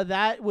that?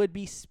 That would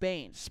be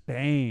Spain.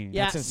 Spain.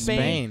 Yeah, That's in Spain.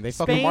 Spain. They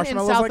fucking Spain and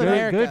marshmallows South like Good, that?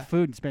 America. good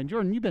food in Spain.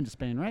 Jordan, you've been to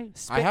Spain, right?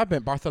 I have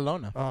been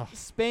Barcelona. Oh.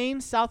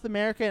 Spain, South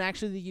America, and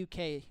actually the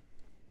UK.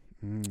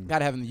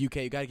 Gotta have in the UK.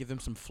 You gotta give them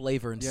some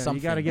flavor and Yeah,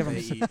 something. you gotta give them.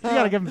 they You eat.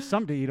 gotta give them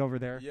something to eat over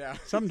there. Yeah.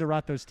 Something to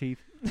rot those teeth.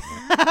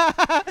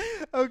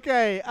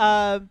 Okay.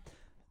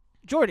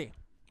 Jordy,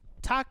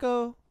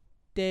 taco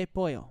de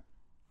pollo.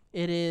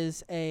 It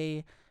is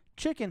a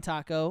chicken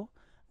taco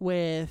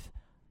with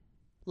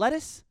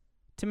lettuce,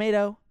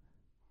 tomato,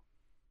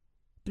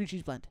 3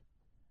 cheese blend.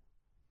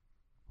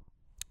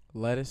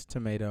 Lettuce,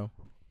 tomato,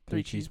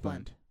 3 cheese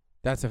blend.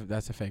 That's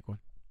a fake one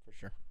for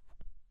sure.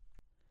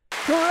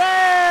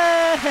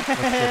 Correct.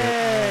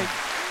 it.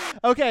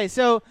 Okay,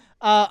 so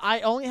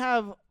I only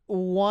have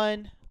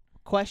one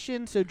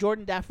question, so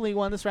Jordan definitely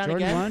won this round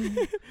Jordan again.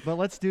 won, but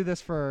let's do this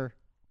for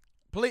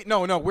Please,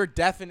 no, we're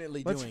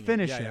definitely Let's doing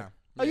finish it. it.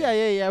 Oh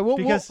yeah. We'll,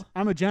 because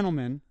I'm a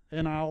gentleman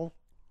and I'll,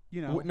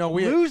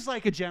 lose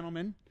like a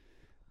gentleman.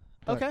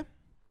 we'll, But- okay.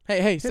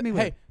 Hey, Hit me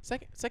with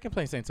it. second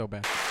place ain't so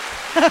bad.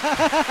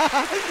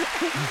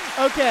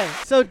 Okay,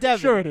 so Devin,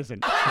 Sure, it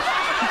isn't.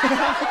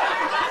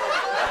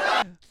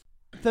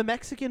 the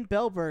Mexican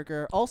Bell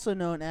Burger, also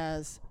known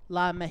as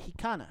La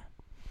Mexicana.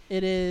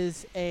 It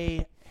is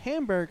a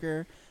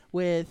hamburger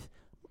with,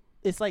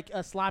 it's like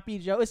a sloppy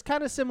Joe. It's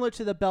kind of similar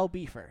to the Bell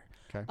Beefer.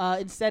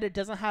 Okay. Instead, it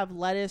doesn't have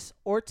lettuce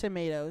or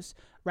tomatoes,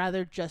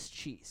 rather just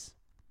cheese.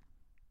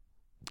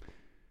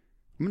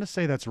 I'm gonna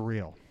say that's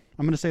real.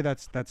 I'm gonna say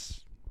that's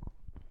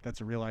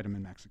a real item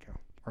in Mexico,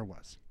 or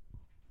was.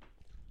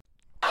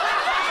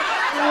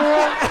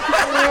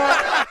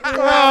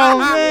 Oh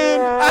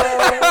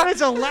man, it's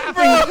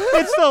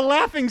the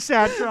laughing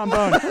sad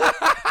trombone.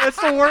 It's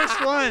the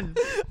worst one.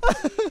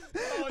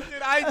 Oh,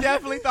 dude, I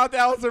definitely thought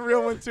that was a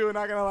real one too.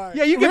 Not gonna lie.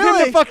 Yeah, you give him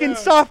Really? the fucking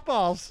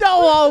softballs. No,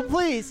 oh,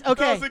 please.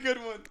 Okay. that was a good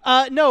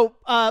one. No,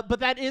 but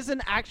that is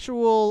an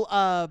actual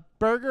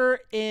burger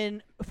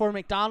for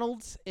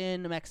McDonald's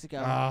in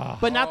Mexico,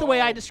 but not the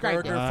way I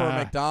described Burger it. for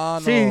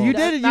McDonald's. See, you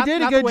Not- did not a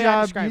the good way I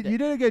job. described You it.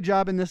 did a good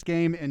job in this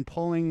game in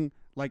pulling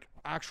like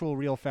actual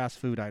real fast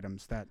food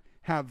items that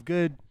have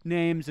good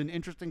names and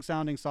interesting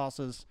sounding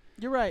sauces.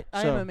 You're right.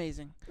 I So- am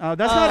amazing. That's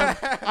not.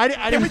 I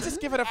Can didn't. we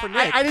just give it up for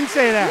Nick? I didn't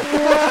say that.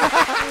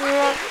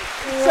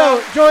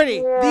 So, Jordy,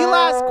 the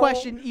last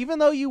question. Even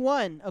though you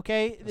won,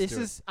 okay, this do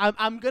it. is.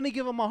 I'm gonna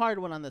give him a hard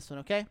one on this one,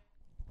 okay?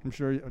 I'm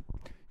sure you can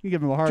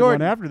give him a hard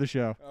Jordan. one after the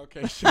show.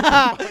 Okay, sure.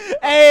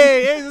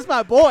 hey, this is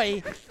my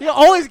boy. You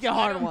always get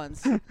hard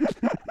ones.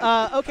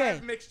 I Okay.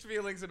 have mixed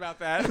feelings about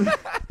that. All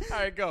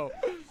right, go.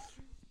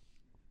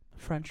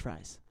 French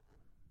fries.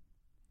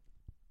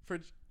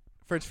 French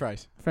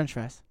fries. French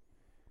fries.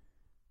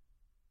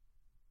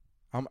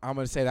 I'm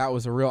gonna say that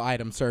was a real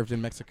item served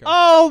in Mexico.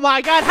 Oh my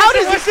God! How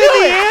does he do in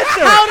the it?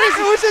 answer?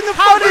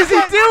 How does he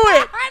do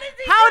it?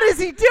 How does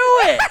he do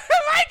it?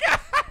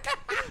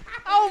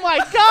 Oh my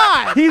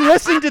God! He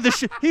listened to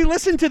the he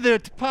listened to the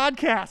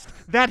podcast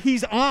that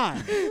he's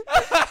on.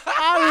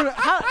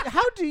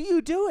 How do you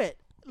do it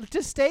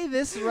to stay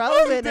this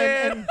relevant?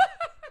 and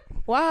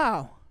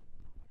wow.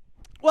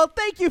 Well,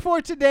 thank you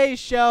for today's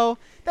show.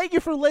 Thank you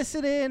for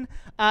listening.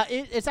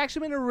 It's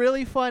actually been a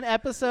really fun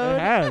episode. It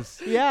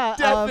has. Yeah,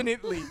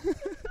 Definitely.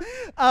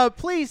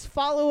 please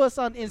follow us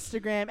on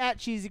Instagram at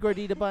Cheesy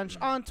Gordita Bunch,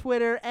 on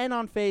Twitter and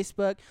on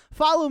Facebook.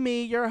 Follow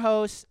me, your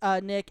host,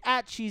 Nick,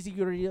 at Cheesy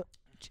Gordita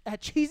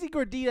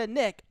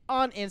Nick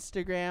on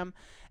Instagram.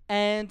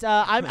 And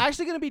I'm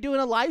actually going to be doing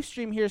a live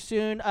stream here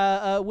soon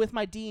with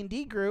my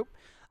D&D group.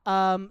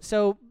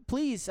 So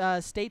please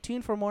stay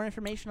tuned for more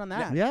information on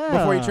that. Yeah.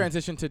 Before you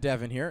transition to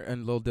Devin here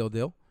and Lil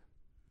Dill,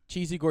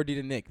 Cheesy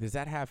Gordita Nick, does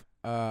that have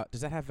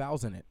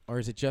vowels in it, or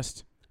is it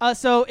just?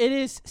 So it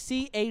is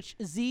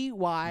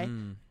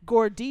CHZY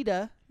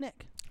Gordita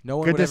Nick. No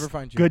one Good, would ever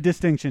find you. good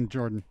distinction,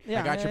 Jordan.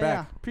 Yeah, got your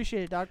back. Yeah.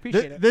 Appreciate it, dog.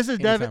 Appreciate it. This is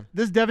Anytime.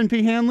 Devin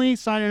P. Hanley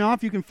signing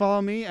off. You can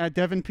follow me at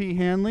Devin P.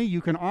 Hanley. You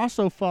can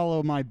also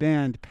follow my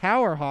band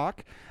Powerhawk.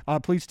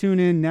 Please tune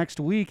in next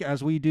week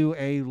as we do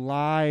a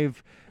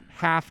live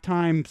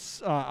halftime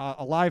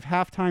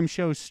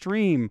show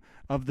stream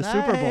of the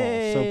Super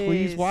Bowl. So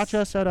please watch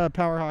us at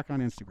Powerhawk on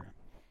Instagram.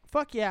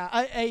 Fuck yeah.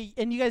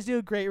 And you guys do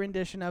a great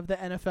rendition of the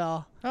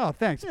NFL. Oh,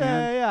 thanks,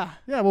 man. Yeah.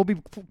 Yeah, we'll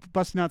be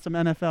busting out some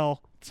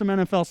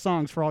NFL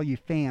songs for all you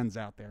fans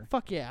out there.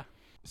 Fuck yeah.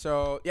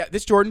 So yeah,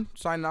 this is Jordan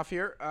signing off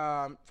here.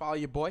 Follow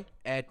your boy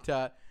at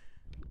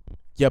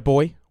ya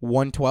boy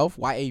 112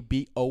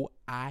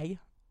 YABOI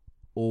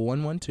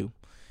 112.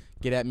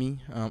 Get at me.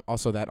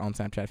 Also that on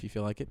Snapchat if you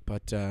feel like it.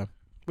 But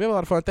we have a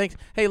lot of fun. Thanks.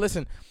 Hey,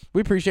 listen,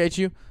 we appreciate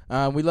you.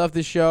 We love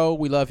this show.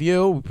 We love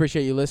you. We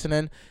appreciate you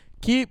listening.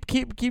 Keep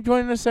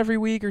joining us every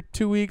week or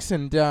 2 weeks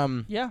and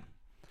Yeah.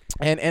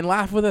 and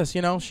laugh with us.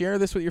 Share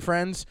this with your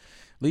friends.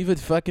 Leave a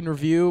fucking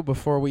review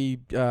before we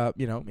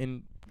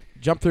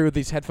jump through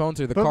these headphones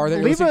or the But car that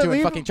you're leave listening a- to and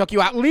leave- fucking chuck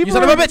you out. leave You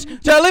son of a- a bitch.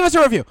 Leave us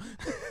a review.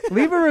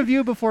 Leave a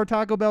review before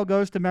Taco Bell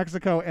goes to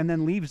Mexico and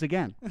then leaves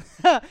again.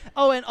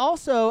 Oh, and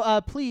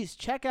also, please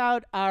check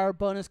out our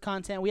bonus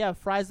content. We have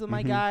Fries with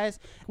My Guys.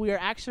 We are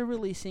actually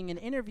releasing an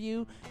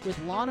interview with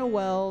Lana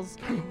Wells,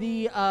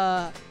 the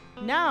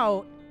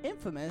now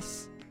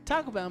infamous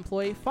Taco Bell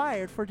employee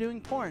fired for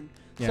doing porn.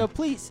 Yeah. So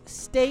please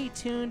stay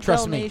tuned,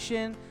 Trust Bell me.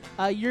 Nation.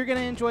 You're going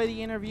to enjoy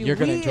the interview. You're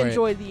gonna we enjoy it.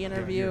 enjoyed the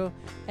interview.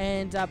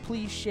 And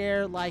please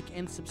share, like,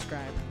 and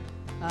subscribe.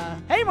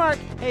 Hey, Mark.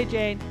 Hey,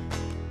 Jane.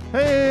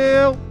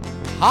 Hey.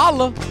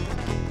 Holla.